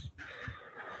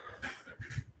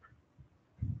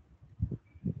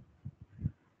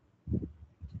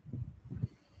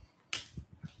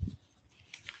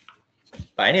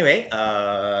 But anyway,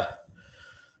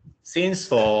 since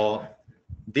for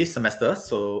this semester,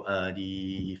 so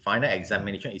the final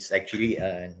examination is actually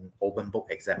an open book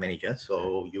examination,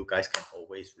 so you guys can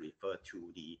always refer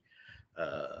to the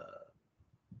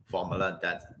formula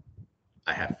that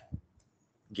I have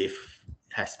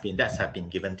have been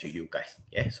given to you guys.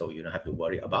 Okay, so you don't have to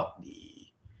worry about the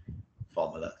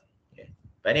formula. Okay.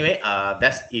 But anyway,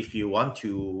 that's if you want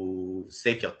to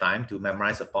save your time to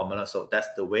memorize the formula. So that's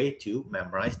the way to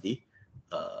memorize the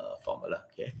formula.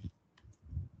 Okay.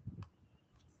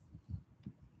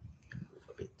 Move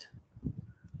a bit.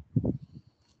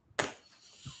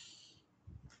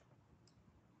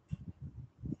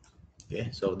 Okay,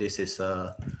 so this is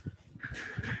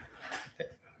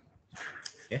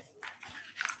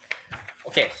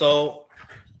okay, so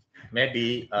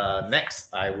maybe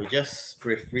next I will just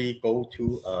briefly go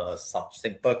to some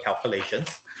simple calculations.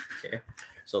 Okay,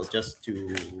 so just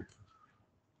to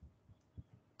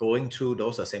going through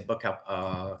those simple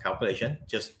calculation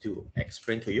just to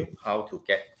explain to you how to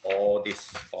get all this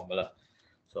formula.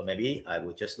 So maybe I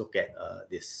will just look at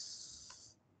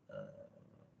this.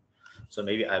 So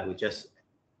maybe I will just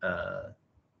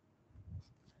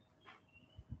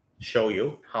show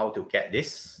you how to get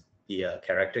this, the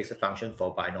characteristic function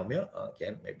for binomial.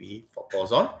 Okay, maybe for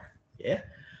boson. Yeah.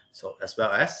 So as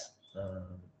well as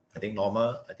I think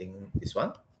normal. I think this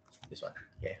one.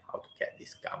 Okay, how to get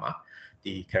this gamma,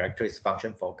 the characteristic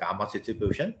function for gamma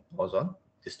distribution, boson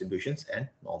distributions, and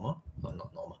normal, or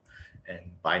not normal, and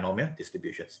binomial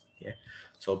distributions. Yeah.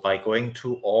 So by going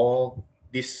through all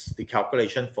this, the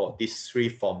calculation for these three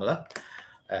formula,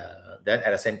 then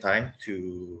at the same time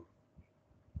to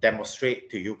demonstrate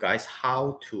to you guys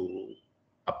how to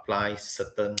apply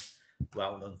certain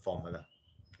well-known formula.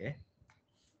 Okay.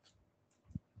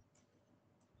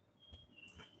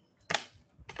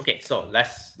 Okay, so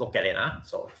let's look at it.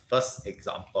 So first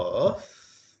example,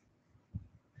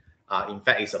 in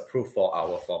fact, it's a proof for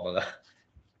our formula.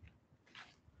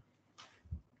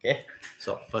 Okay,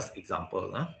 so first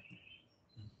example.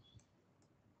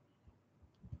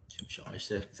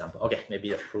 Example. Okay,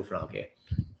 maybe a proof now. Okay,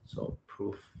 so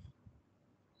proof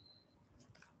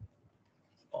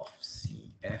of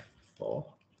CF for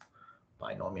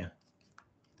binomial.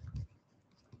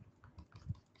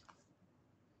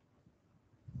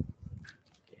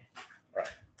 Okay, all right.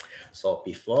 So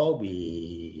before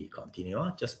we continue,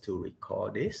 just to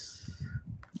record this.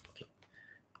 Okay,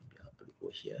 I have to go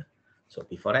here. So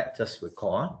before that, just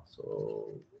record.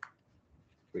 So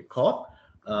record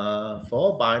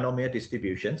for binomial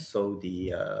distributions. So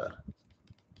the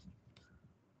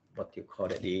what do you call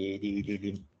it?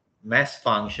 The mass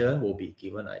function will be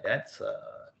given like that.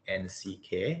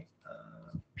 NCK,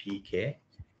 PK,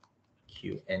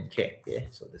 QNK. Okay,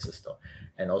 so this is the,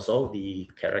 and also the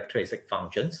characteristic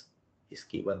functions is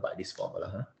given by this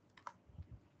formula.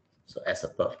 So as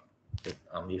above, okay,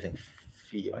 I'm using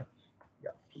phi, right?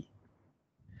 Yeah, phi.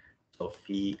 So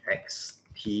phi x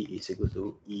t is equal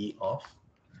to E of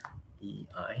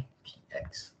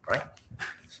EITX, right?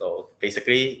 So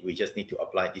basically, we just need to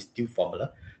apply these two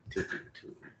formula to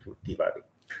derive it.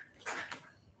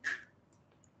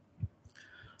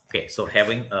 Okay, so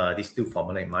having these two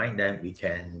formula in mind, then we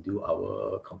can do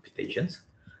our computations.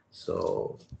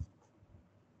 So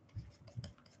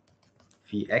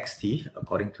phi xt,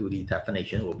 according to the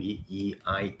definition, will be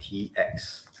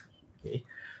EITX. Okay.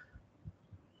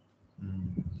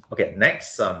 Okay,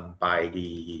 next, by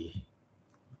the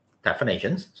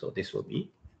definitions, so this will be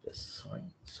just sorry,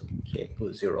 so k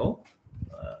equals 0,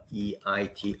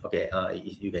 EIT. Okay,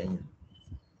 you can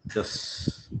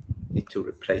just need to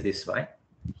replace this, right?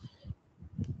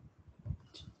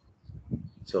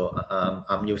 So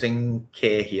I'm using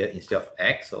k here instead of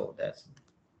x, so that's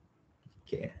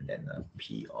k, and then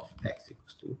p of x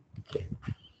equals to k.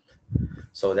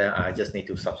 So then I just need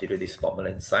to substitute this formula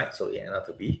inside, so it ends up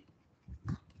to be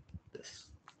this.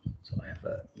 So I have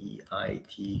a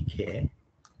EITK,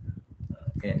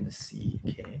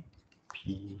 NCK,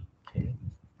 PK.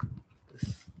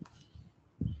 This.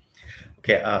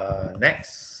 Okay.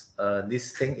 Next,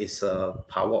 this thing is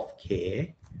power of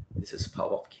k. This is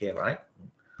power of k, right?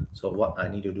 So what I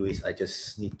need to do is I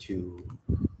just need to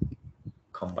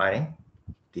combine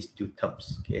these two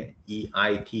terms. Okay,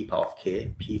 EIT power of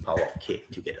k, P power of k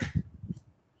together.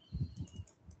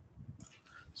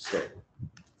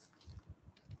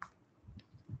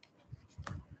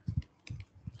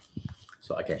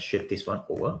 So I can shift this one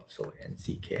over. So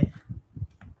NCK.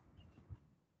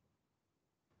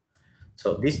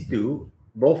 So these two,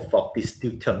 both of these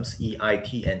two terms,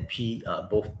 EIT and P, are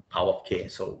both power of k.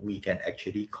 So we can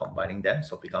actually combining them.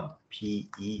 So become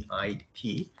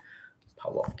PEIT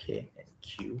power of k and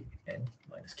Q and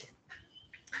minus k.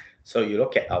 So you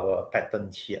look at our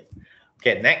pattern here.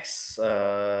 Okay, next,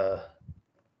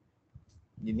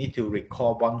 you need to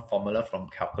recall one formula from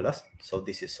calculus. So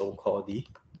this is so-called the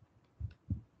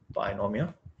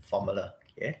binomial formula.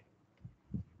 Okay.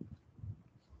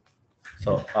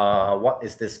 So what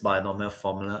is this binomial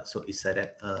formula? So it said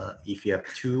that if you have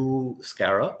two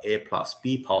scalar, a plus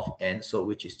b power of n, so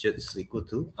which is just equal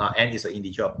to, n is an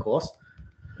integer, of course,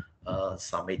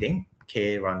 summating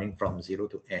k running from 0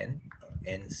 to n,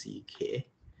 nck,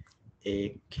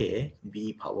 a k,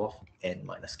 b power of n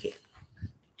minus k.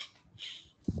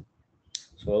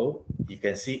 So you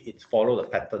can see it follow the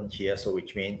pattern here. So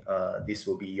which means this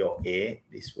will be your a,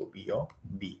 this will be your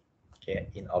b. Okay,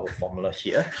 in our formula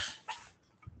here.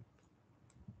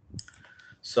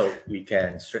 So we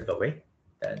can straight away,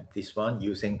 and this one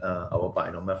using our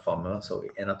binomial formula, so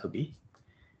it end up to be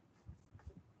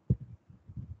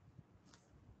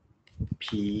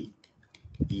P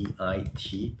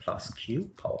EIT plus Q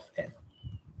power of n.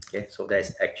 Okay, so that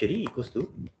is actually equals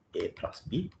to A plus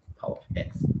B power of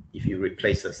n if you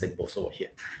replace the symbols over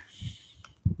here.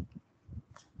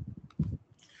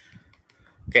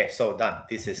 Okay, so done.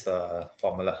 This is the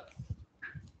formula.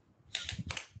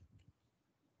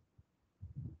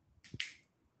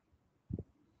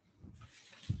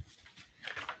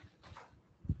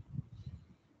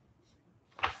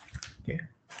 Okay.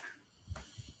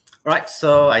 Right,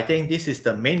 so I think this is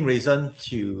the main reason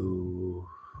to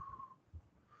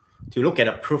look at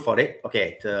a proof for it.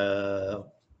 Okay, the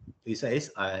reason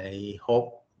is I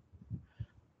hope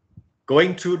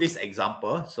going through this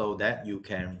example so that you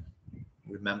can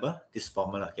remember this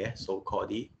formula, okay, so-called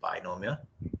the binomial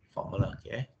formula,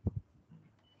 okay.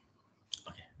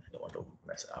 Okay, I don't want to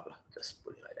mess it up, just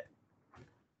put it like that.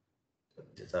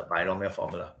 It's a binomial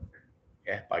formula,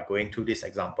 okay, by going through this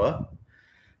example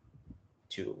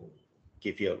to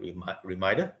give you a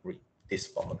reminder, read this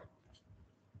formula.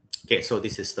 Okay, so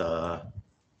this is the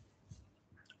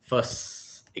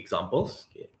first examples,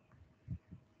 okay,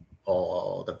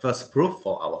 or the first proof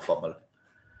for our formula.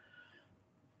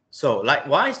 So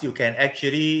likewise, you can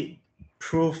actually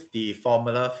prove the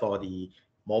formula for the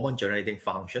moment generating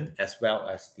function as well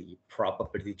as the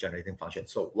probability generating function.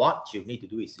 So what you need to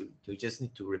do is you just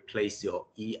need to replace your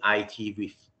EIT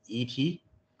with ET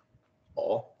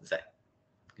or Z.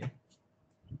 Okay.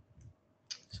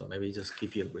 So maybe just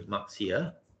give you remarks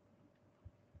here.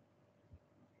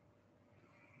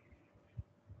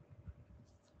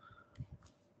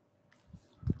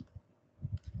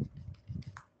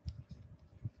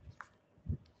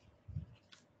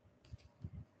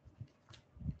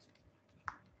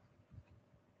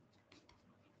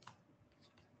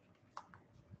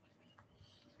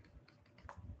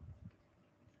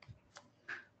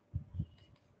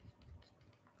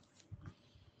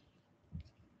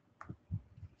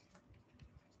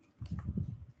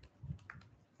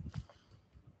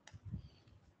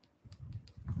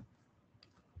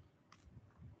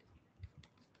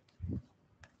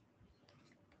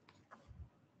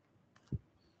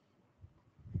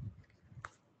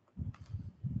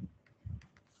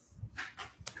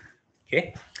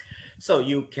 Okay, so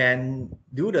you can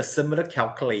do the similar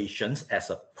calculations as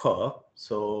a perf.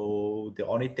 So the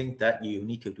only thing that you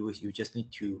need to do is you just need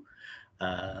to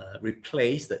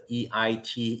replace the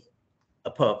EIT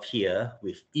perf here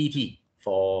with ET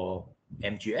for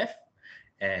MGF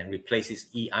and replace this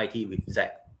EIT with Z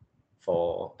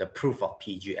for the proof of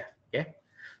PGF. Okay,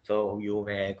 so you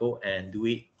may go and do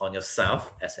it on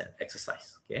yourself as an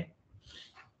exercise. Okay.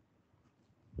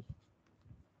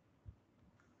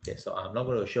 Okay, so I'm not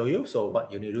going to show you. So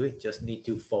what you need to do is just need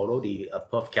to follow the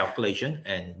perf calculation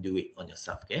and do it on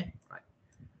yourself. Okay, right.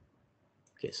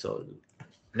 Okay, so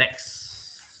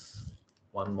next,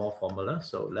 one more formula.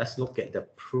 So let's look at the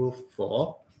proof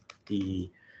for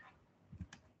the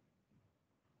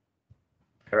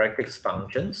characteristics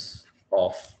functions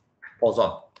of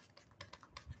Poisson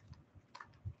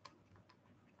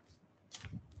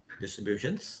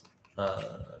distributions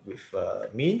with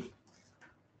mean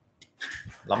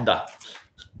lambda,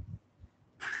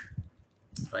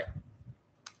 right?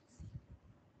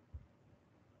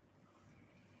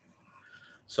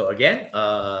 So again,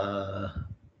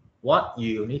 what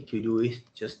you need to do is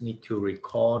just need to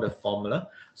recall the formula.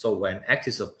 So when X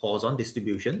is a Poisson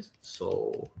distribution,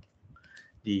 so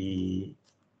the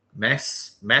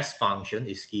mass function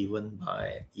is given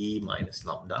by E minus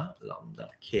lambda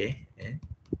K and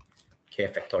K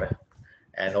factorial.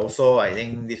 And also, I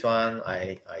think this one,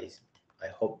 I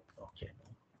hope, okay.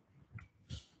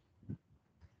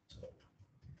 So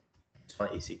this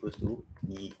one is equal to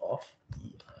E of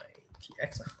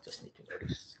EITX. Just need to know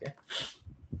this, okay.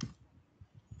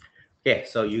 Okay,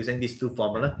 so using these two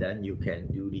formulas, then you can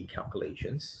do the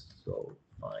calculations. So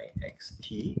phi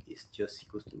xt is just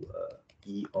equal to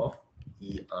E of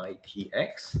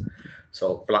EITX.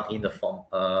 So plug in the form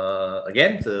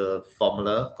again the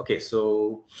formula. Okay,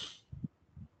 so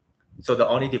the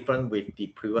only difference with the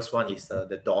previous one is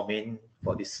the domain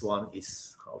for this one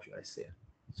is, how should I say?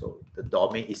 So the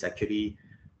domain is actually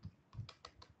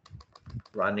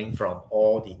running from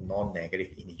all the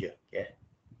non-negative integer. Okay.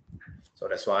 So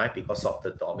that's why, because of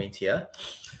the domains here,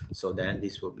 so then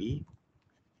this will be,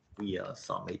 we are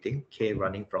summating k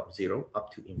running from 0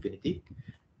 up to infinity,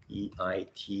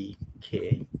 EITKPX,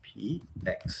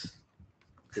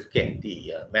 okay,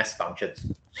 the mass functions.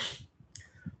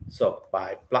 So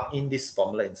by plug in this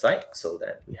formula inside, so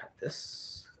that we have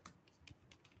this.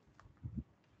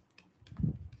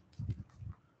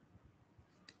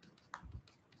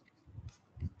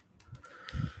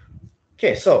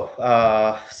 Okay, so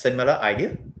similar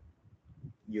idea.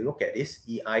 You look at this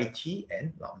EIT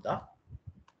and lambda,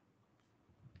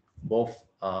 both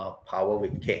power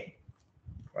with K,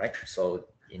 right? So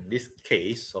in this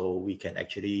case, so we can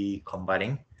actually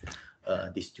combining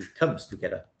these two terms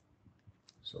together.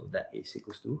 So that is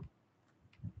equals to,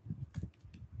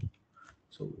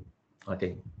 so I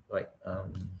think, right,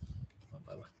 one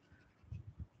by one.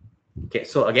 Okay,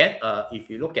 so again, if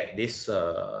you look at this,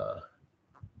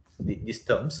 these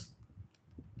terms,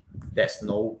 there's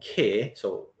no K,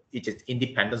 so it is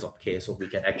independent of K, so we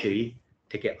can actually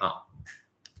take it out.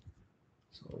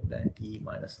 So then E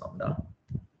minus lambda,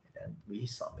 and we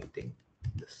submitting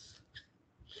this.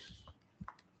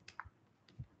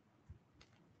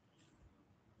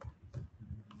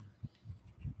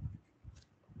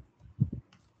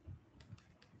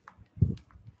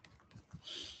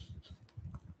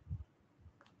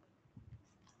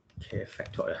 K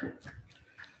factorial.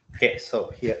 Okay,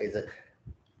 so here is it.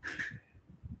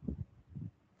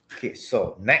 Okay,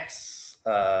 so next,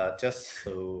 just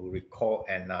to recall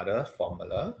another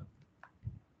formula.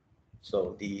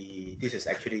 So this is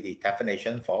actually the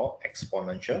definition for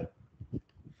exponential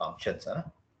functions,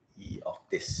 E of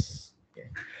this. Okay.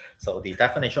 So the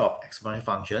definition of exponential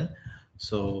function.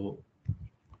 So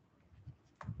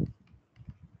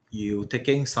you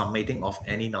taking summating of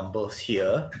any numbers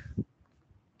here.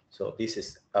 So this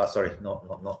is sorry,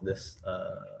 not this.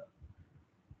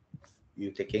 You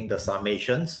taking the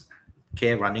summations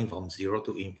K running from 0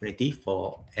 to infinity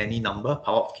for any number,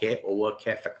 power of K over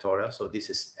K factorial. So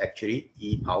this is actually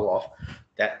E power of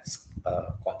that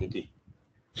quantity.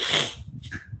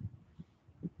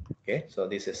 Okay, so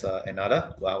this is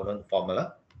another well-known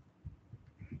formula,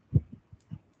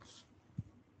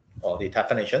 or the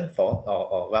definition for,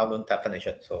 or well-known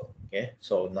definition. So, okay,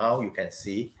 so now you can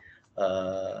see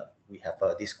we have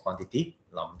this quantity,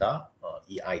 lambda,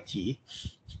 EIT.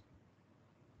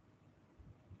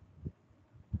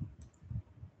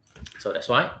 So that's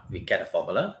why we get a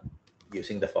formula.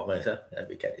 Using the formula, and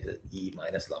we get is E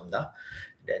minus lambda,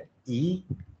 then E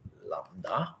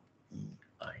lambda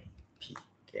EIT.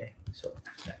 Okay, so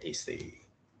that is the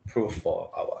proof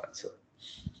for our answer.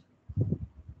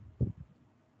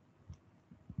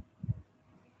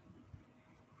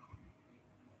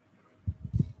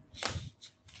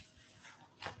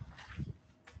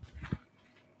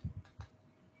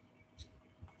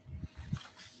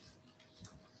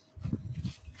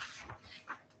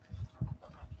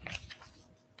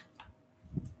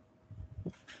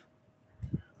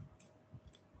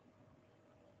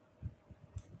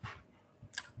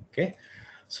 Okay,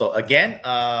 so again,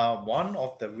 one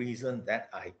of the reasons that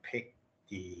I picked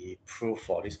the proof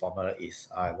for this formula is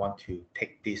I want to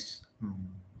take this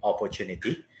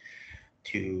opportunity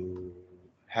to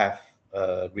have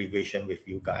a revision with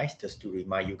you guys, just to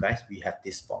remind you guys we have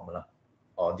this formula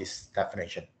or this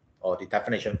definition, or the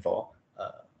definition for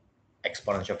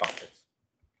exponential functions.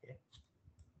 Okay.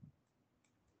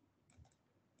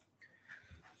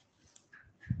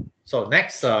 So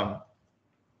next,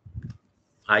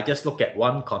 I just look at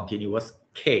one continuous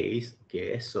case.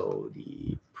 Okay, so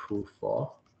the proof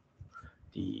for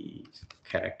the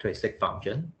characteristic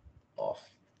function of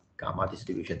gamma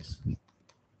distributions.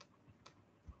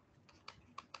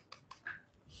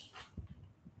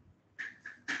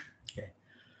 Okay,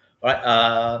 all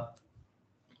right.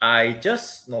 I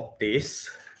just noticed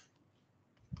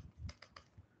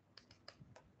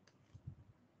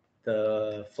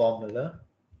the formula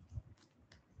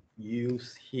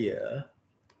used here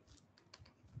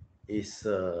is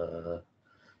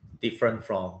different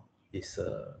from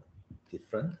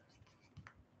different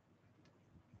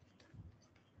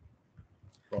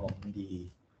from the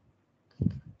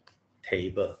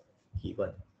table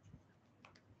given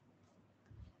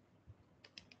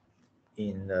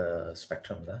in the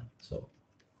spectrum. So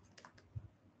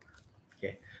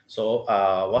okay, so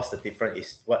what's the difference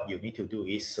is what you need to do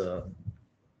is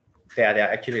they are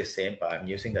actually the same, but I'm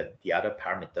using the other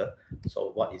parameter.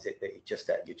 So what is it? It's just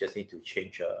that you just need to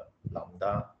change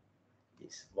lambda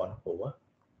is 1 over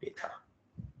beta,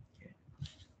 okay,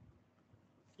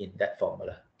 in that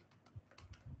formula.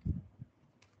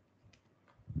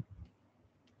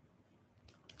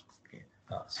 Okay.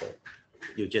 So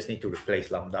you just need to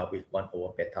replace lambda with 1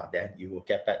 over beta, then you will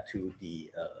get back to the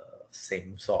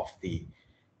same sort of the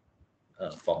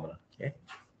formula. Okay.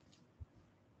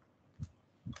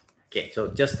 Okay, so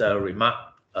just a remark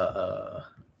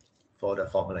for the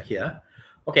formula here.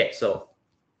 Okay, so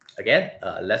again,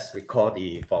 let's recall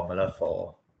the formula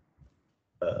for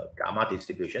gamma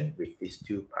distribution with these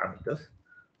two parameters.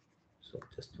 So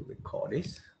just to recall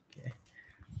this, okay.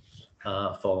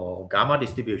 for gamma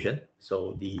distribution,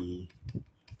 so the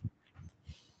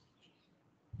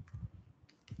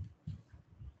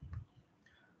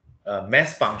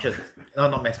mass function, no,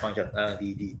 not mass function,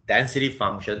 the density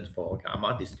function for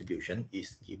gamma distribution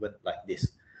is given like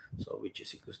this. So which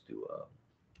is equals to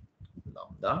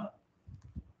lambda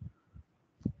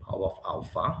power of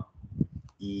alpha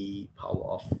e power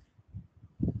of,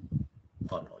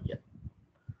 oh no, yet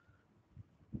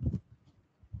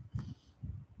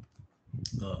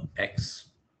x,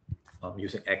 I'm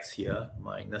using x here,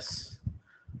 minus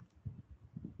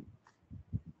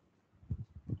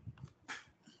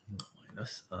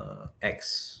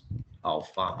x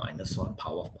alpha minus 1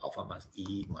 power of alpha minus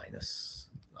e minus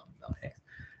lambda x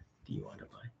divided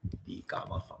by the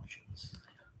gamma functions.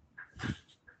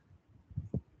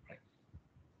 Right.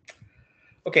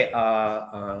 Okay,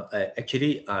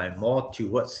 actually I'm more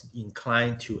towards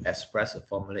inclined to express a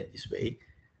formula this way.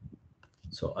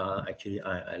 So actually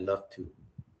I love to,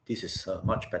 this is a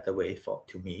much better way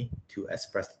to me to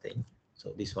express the thing.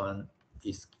 So this one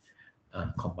is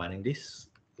combining this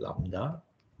lambda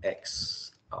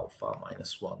x alpha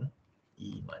minus 1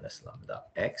 e minus lambda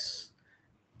x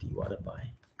divided by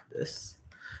this.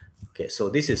 Okay, so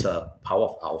this is a power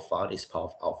of alpha, this power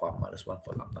of alpha minus 1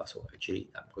 for lambda. So actually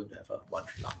I'm going to have a 1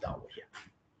 lambda over here.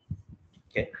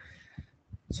 Okay,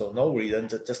 so no reason,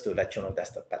 just to let you know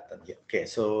that's the pattern here. Okay,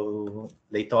 so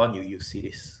later on you see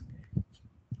this.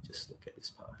 Just look at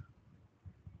this part.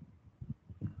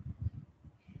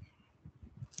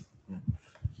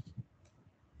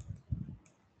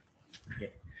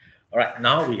 Okay. All right,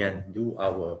 now we can do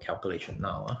our calculation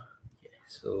now. Okay,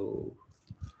 so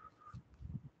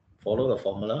follow the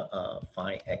formula.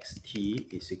 Phi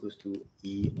xt is equals to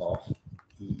e of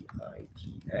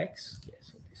eitx. Okay,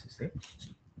 so this is it.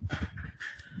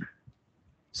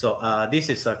 So this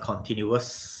is a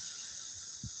continuous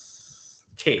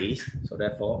case, so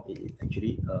therefore it is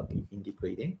actually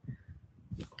integrating.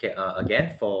 Okay,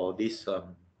 again for this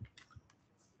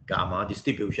gamma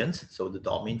distributions, so the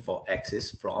domain for x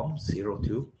is from 0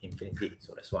 to infinity.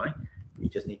 So that's why we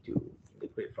just need to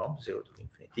integrate from 0 to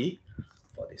infinity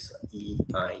for this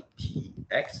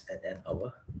eitx, and then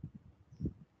our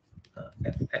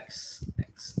fx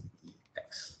x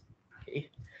dx. Okay,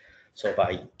 so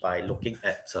by looking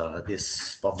at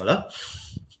this formula,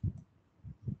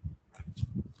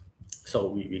 so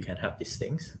we can have these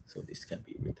things. So this can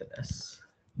be written as,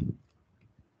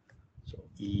 so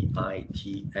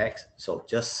eitx. So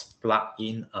just plug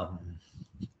in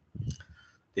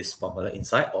this formula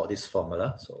inside, or this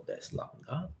formula. So there's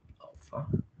lambda alpha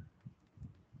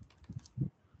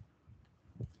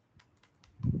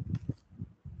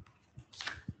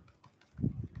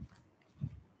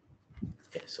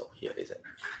okay, so here is it.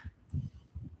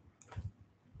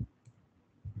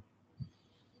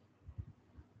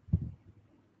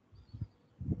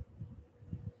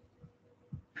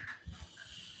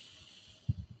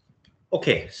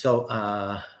 Okay, so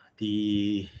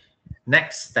the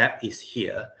next step is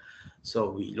here.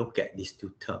 So we look at these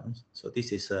two terms. So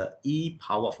this is e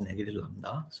power of negative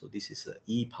lambda. So this is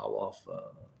e power of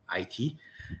it.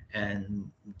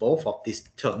 And both of these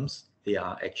terms, they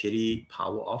are actually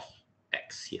power of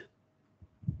x here.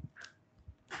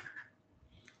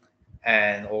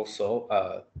 And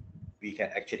also, we can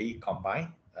actually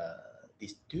combine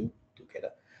these two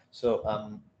together.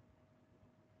 So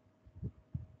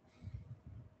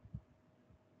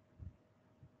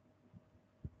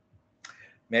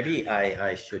maybe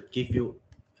I should give you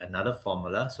another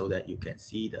formula so that you can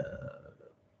see the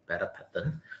better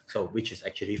pattern. So which is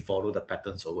actually follow the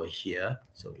patterns over here.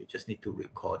 So you just need to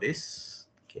record this.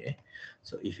 Okay.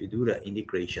 So if you do the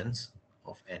integrations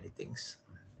of anything.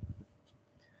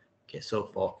 Okay. So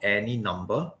for any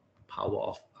number, power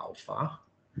of alpha.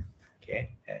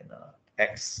 Okay. And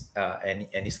x,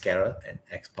 any scalar, and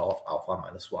x power of alpha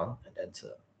minus 1. And then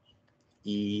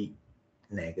e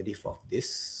negative of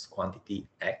this quantity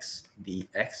x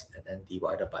dx, and then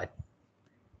divided by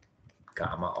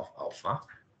gamma of alpha.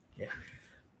 Okay.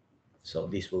 So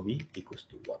this will be equals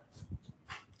to 1.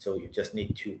 So you just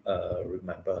need to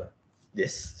remember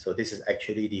this. So this is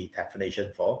actually the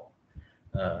definition for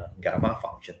gamma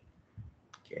function.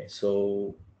 Okay,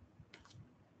 so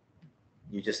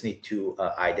you just need to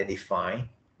identify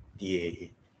the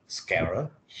scalar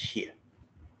here,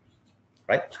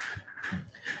 right?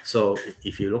 So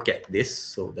if you look at this,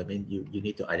 so that means you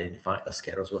need to identify a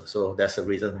scalar as well. So that's the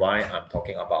reason why I'm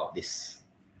talking about this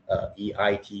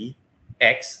EIT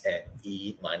x and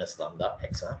e minus lambda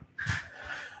x.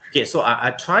 Okay, so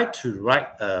I tried to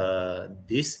write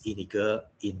this integral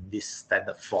in this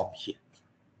standard form here.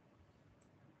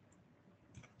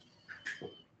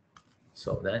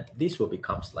 So then this will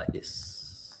becomes like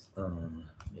this.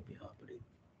 Maybe I'll put it.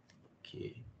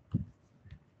 Okay.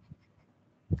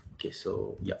 Okay.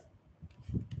 So yeah.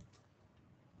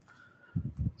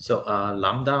 So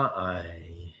lambda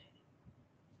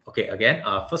okay, again,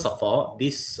 first of all,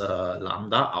 this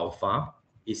lambda alpha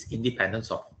is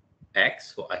independent of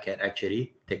x, so I can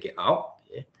actually take it out.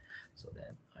 Okay, so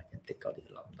then I can take out the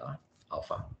lambda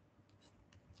alpha.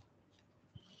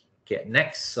 Okay,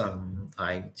 next,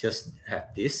 I just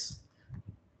have this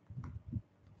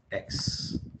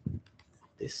x,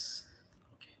 this.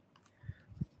 Okay,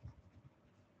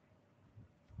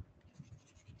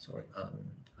 sorry,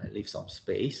 I leave some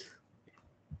space.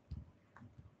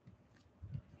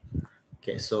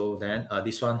 Okay, so then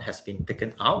this one has been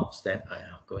taken out. So then I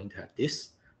am going to have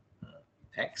this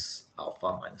x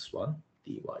alpha minus 1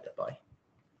 divided by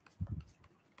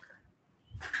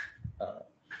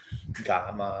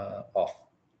gamma of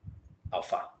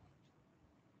alpha.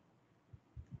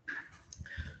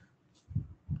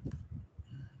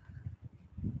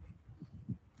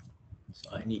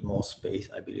 So I need more space,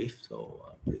 I believe. So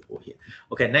I'll put it over here.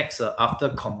 Okay, next, after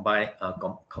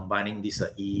combining this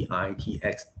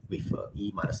EITX with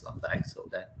E minus lambda x, so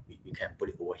then we can put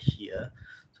it over here.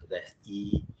 So that's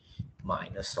E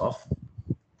minus of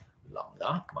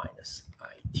lambda minus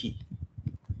IT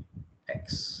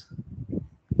x.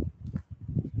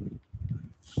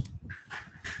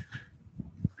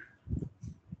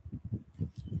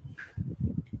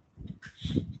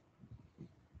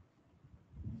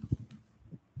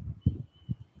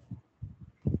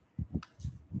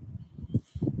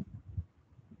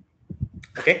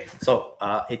 Okay, so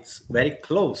it's very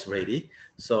close already.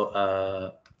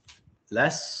 So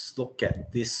let's look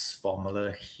at this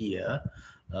formula here.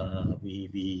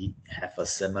 We have a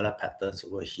similar patterns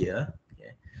over here.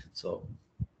 Okay, so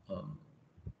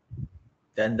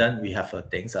then we have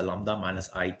things a lambda minus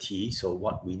IT. So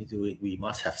what we need to do, we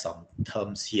must have some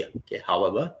terms here. Okay,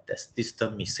 however, there's this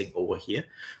term missing over here.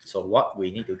 So what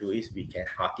we need to do is we can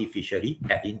artificially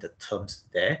add in the terms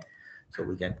there. So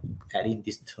we can add in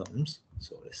these terms.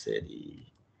 So let's say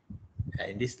add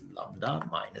in this lambda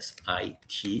minus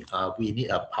IT. We need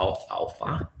a power of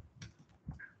alpha.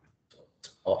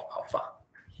 Of alpha.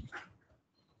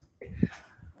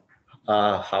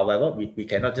 However, we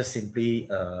cannot just simply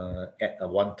add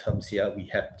one terms here. We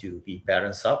have to be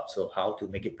balanced up. So how to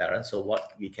make it balanced? So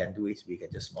what we can do is we can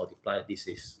just multiply. This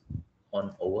is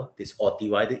 1 over this, or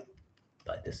divided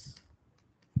by this.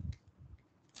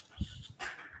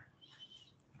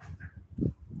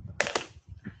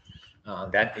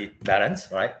 Then it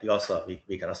balance, right? Because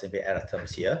we cannot simply add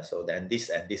terms here. So then this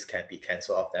and this can be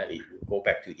cancelled off. Then it will go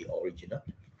back to the original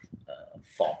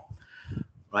form.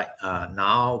 Right,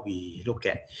 now we look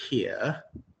at here.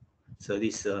 So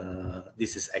this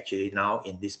is actually now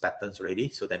in this patterns already.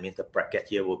 So that means the bracket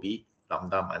here will be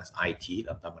lambda minus IT,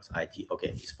 lambda minus IT. Okay,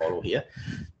 it's follow here.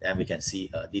 Then we can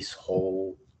see this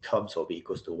whole terms will be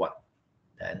equals to 1.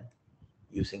 Then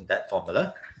using that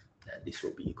formula, then this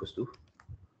will be equals to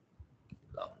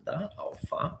lambda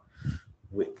alpha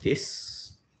with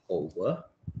this over.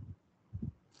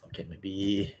 Okay,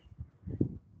 maybe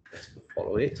let's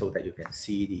follow it so that you can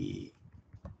see the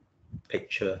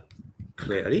picture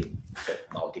clearly. So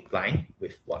multiplying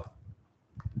with 1.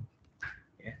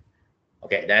 Yeah.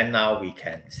 Okay, then now we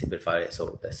can simplify it.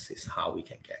 So this is how we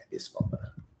can get this formula.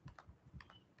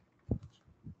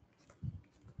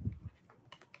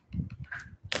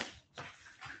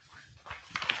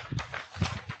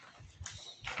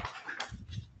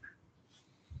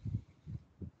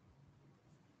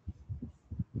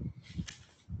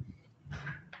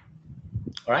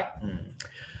 All right.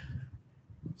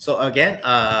 So again,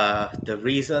 the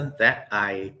reason that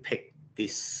I picked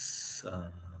this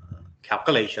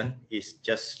calculation is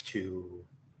just to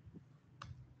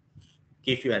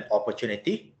give you an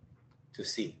opportunity to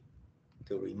see,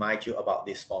 to remind you about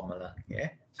this formula. Yeah.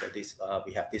 So this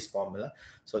we have this formula.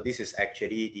 So this is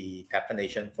actually the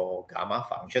definition for gamma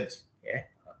functions. Yeah.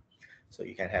 So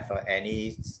you can have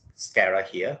any scalar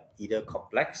here, either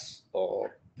complex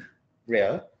or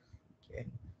real. Okay.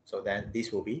 So then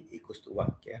this will be equals to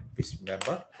 1. Okay. Please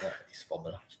remember this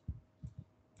formula.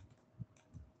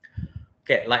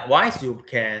 Okay. Likewise, you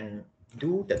can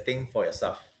do the thing for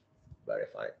yourself.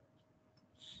 Verify it.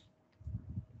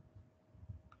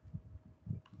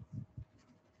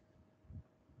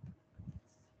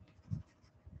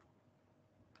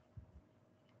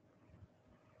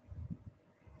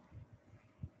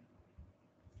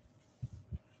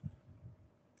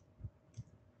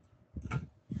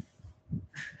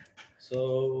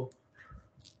 So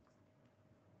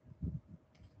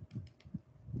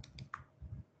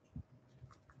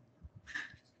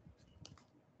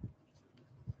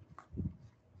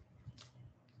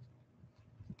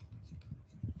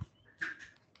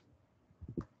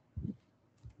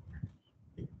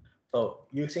So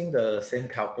using the same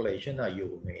calculation,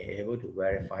 you may be able to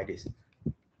verify this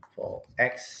for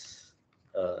x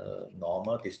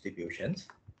normal distributions.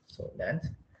 So then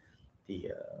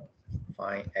the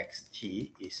find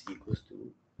xt is equals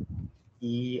to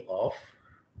e of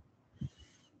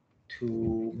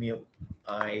 2 mu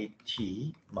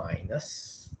it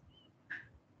minus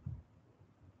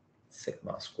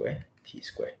sigma square t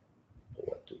square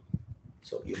over 2.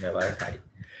 So you may verify it.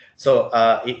 So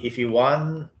if you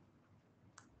want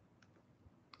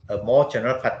a more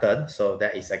general pattern, so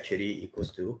that is actually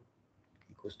equals to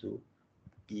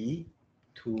e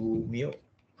 2 mu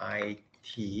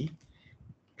it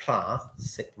plus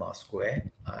sigma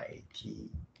square it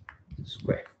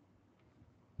square.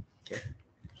 Okay.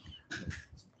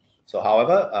 So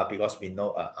however, because we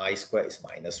know I square is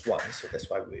 -1, so that's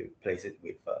why we replace it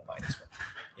with -1.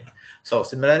 Yeah. So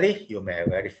similarly, you may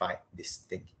verify this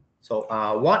thing. So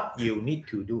what you need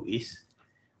to do is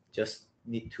just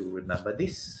need to remember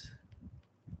this.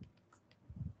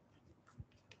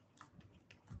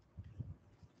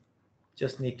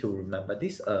 Just need to remember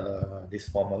this this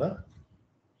formula.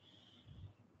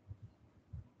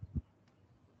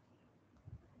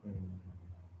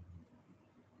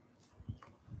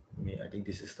 I think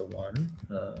this is the one,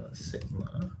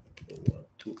 sigma over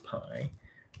 2 pi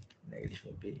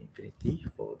negative infinity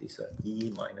for this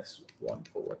e minus 1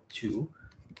 over 2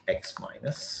 x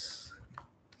minus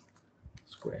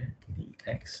square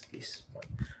dx is 1.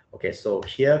 Okay, so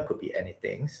here could be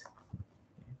anything.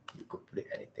 You could put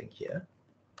anything here.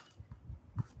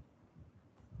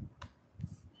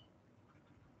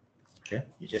 Okay,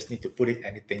 you just need to put it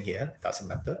anything here. It doesn't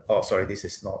matter. Oh, sorry, this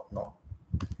is not.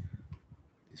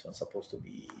 This one's supposed to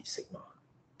be sigma.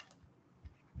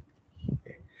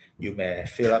 Okay. You may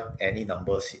fill up any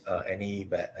numbers, any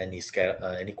scale,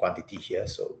 any quantity here.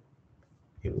 So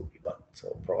it will be one.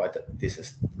 So provided this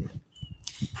is.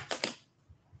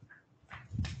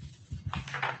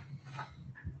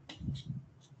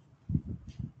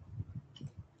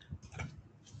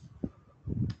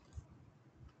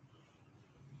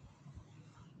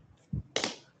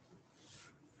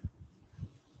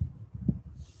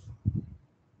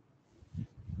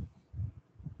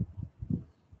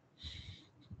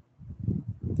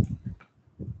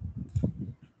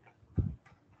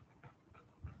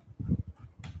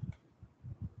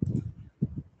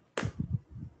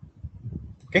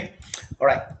 Okay, all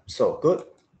right, so good.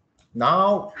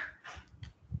 Now,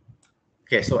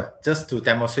 okay, so just to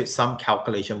demonstrate some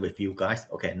calculation with you guys.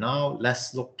 Okay, now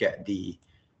let's look at the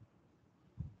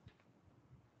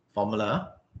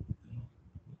formula.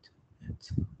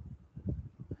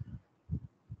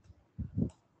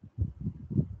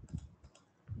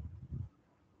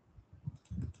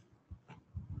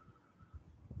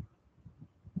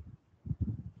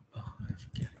 Oh, I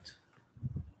forget it.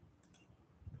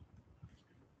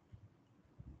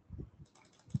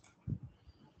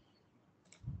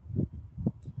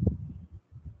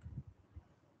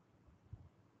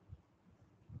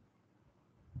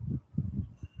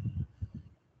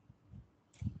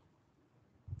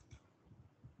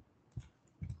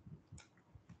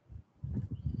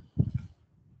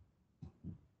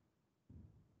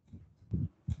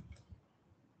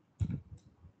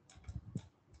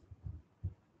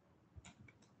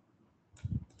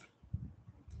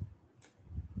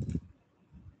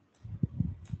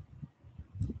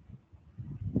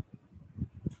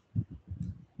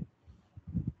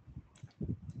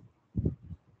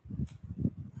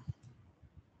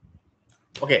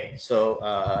 Okay, so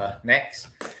next,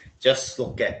 just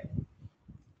look at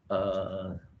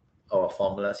our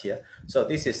formulas here. So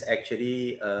this is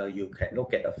actually, you can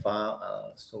look at the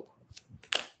file. So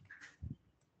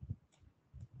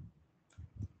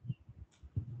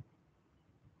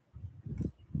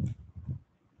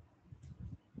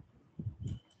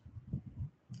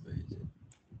where is it?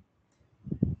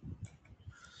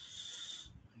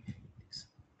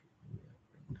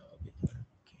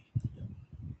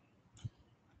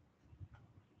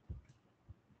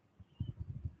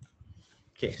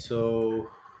 Okay, so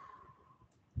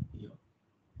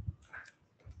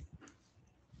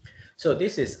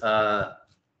this is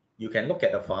you can look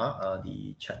at the file,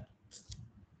 the chat.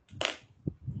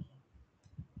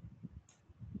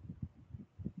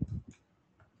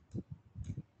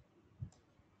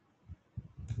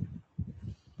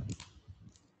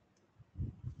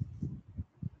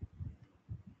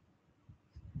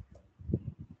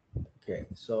 Okay,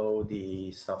 so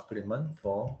the supplement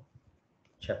for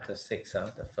chapter 6,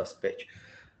 the first page.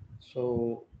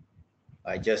 So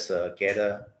I just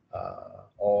gather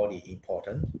all the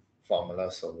important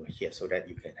formulas over here so that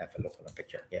you can have a look at the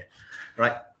picture. Yeah,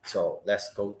 right. So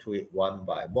let's go to it one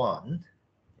by one.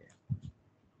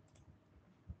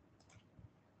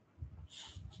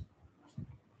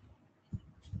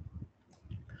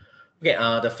 Okay,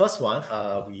 the first one,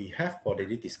 we have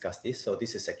already discussed this. So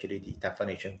this is actually the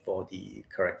definition for the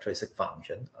characteristic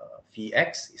function. Phi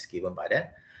x is given by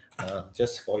that.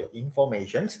 Just for your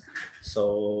information.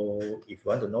 So if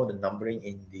you want to know the numbering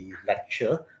in the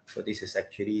lecture, so this is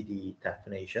actually the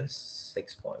definition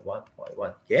 6.1.1.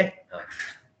 Okay.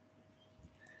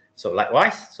 So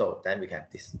likewise, so then we have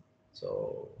this.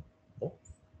 So,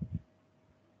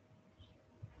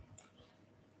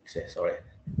 sorry,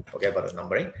 forget about the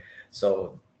numbering.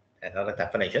 So another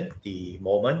definition, the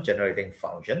moment generating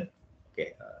function,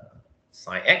 okay,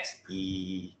 sine x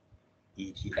e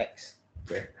t x.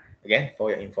 Okay, again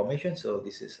for your information. So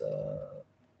this is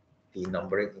the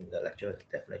numbering in the lecture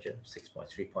definition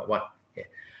 6.3.1. Okay,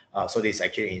 so this is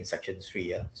actually in section 3.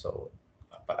 Yeah, so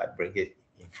but I bring it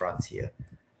in front here.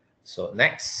 So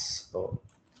next,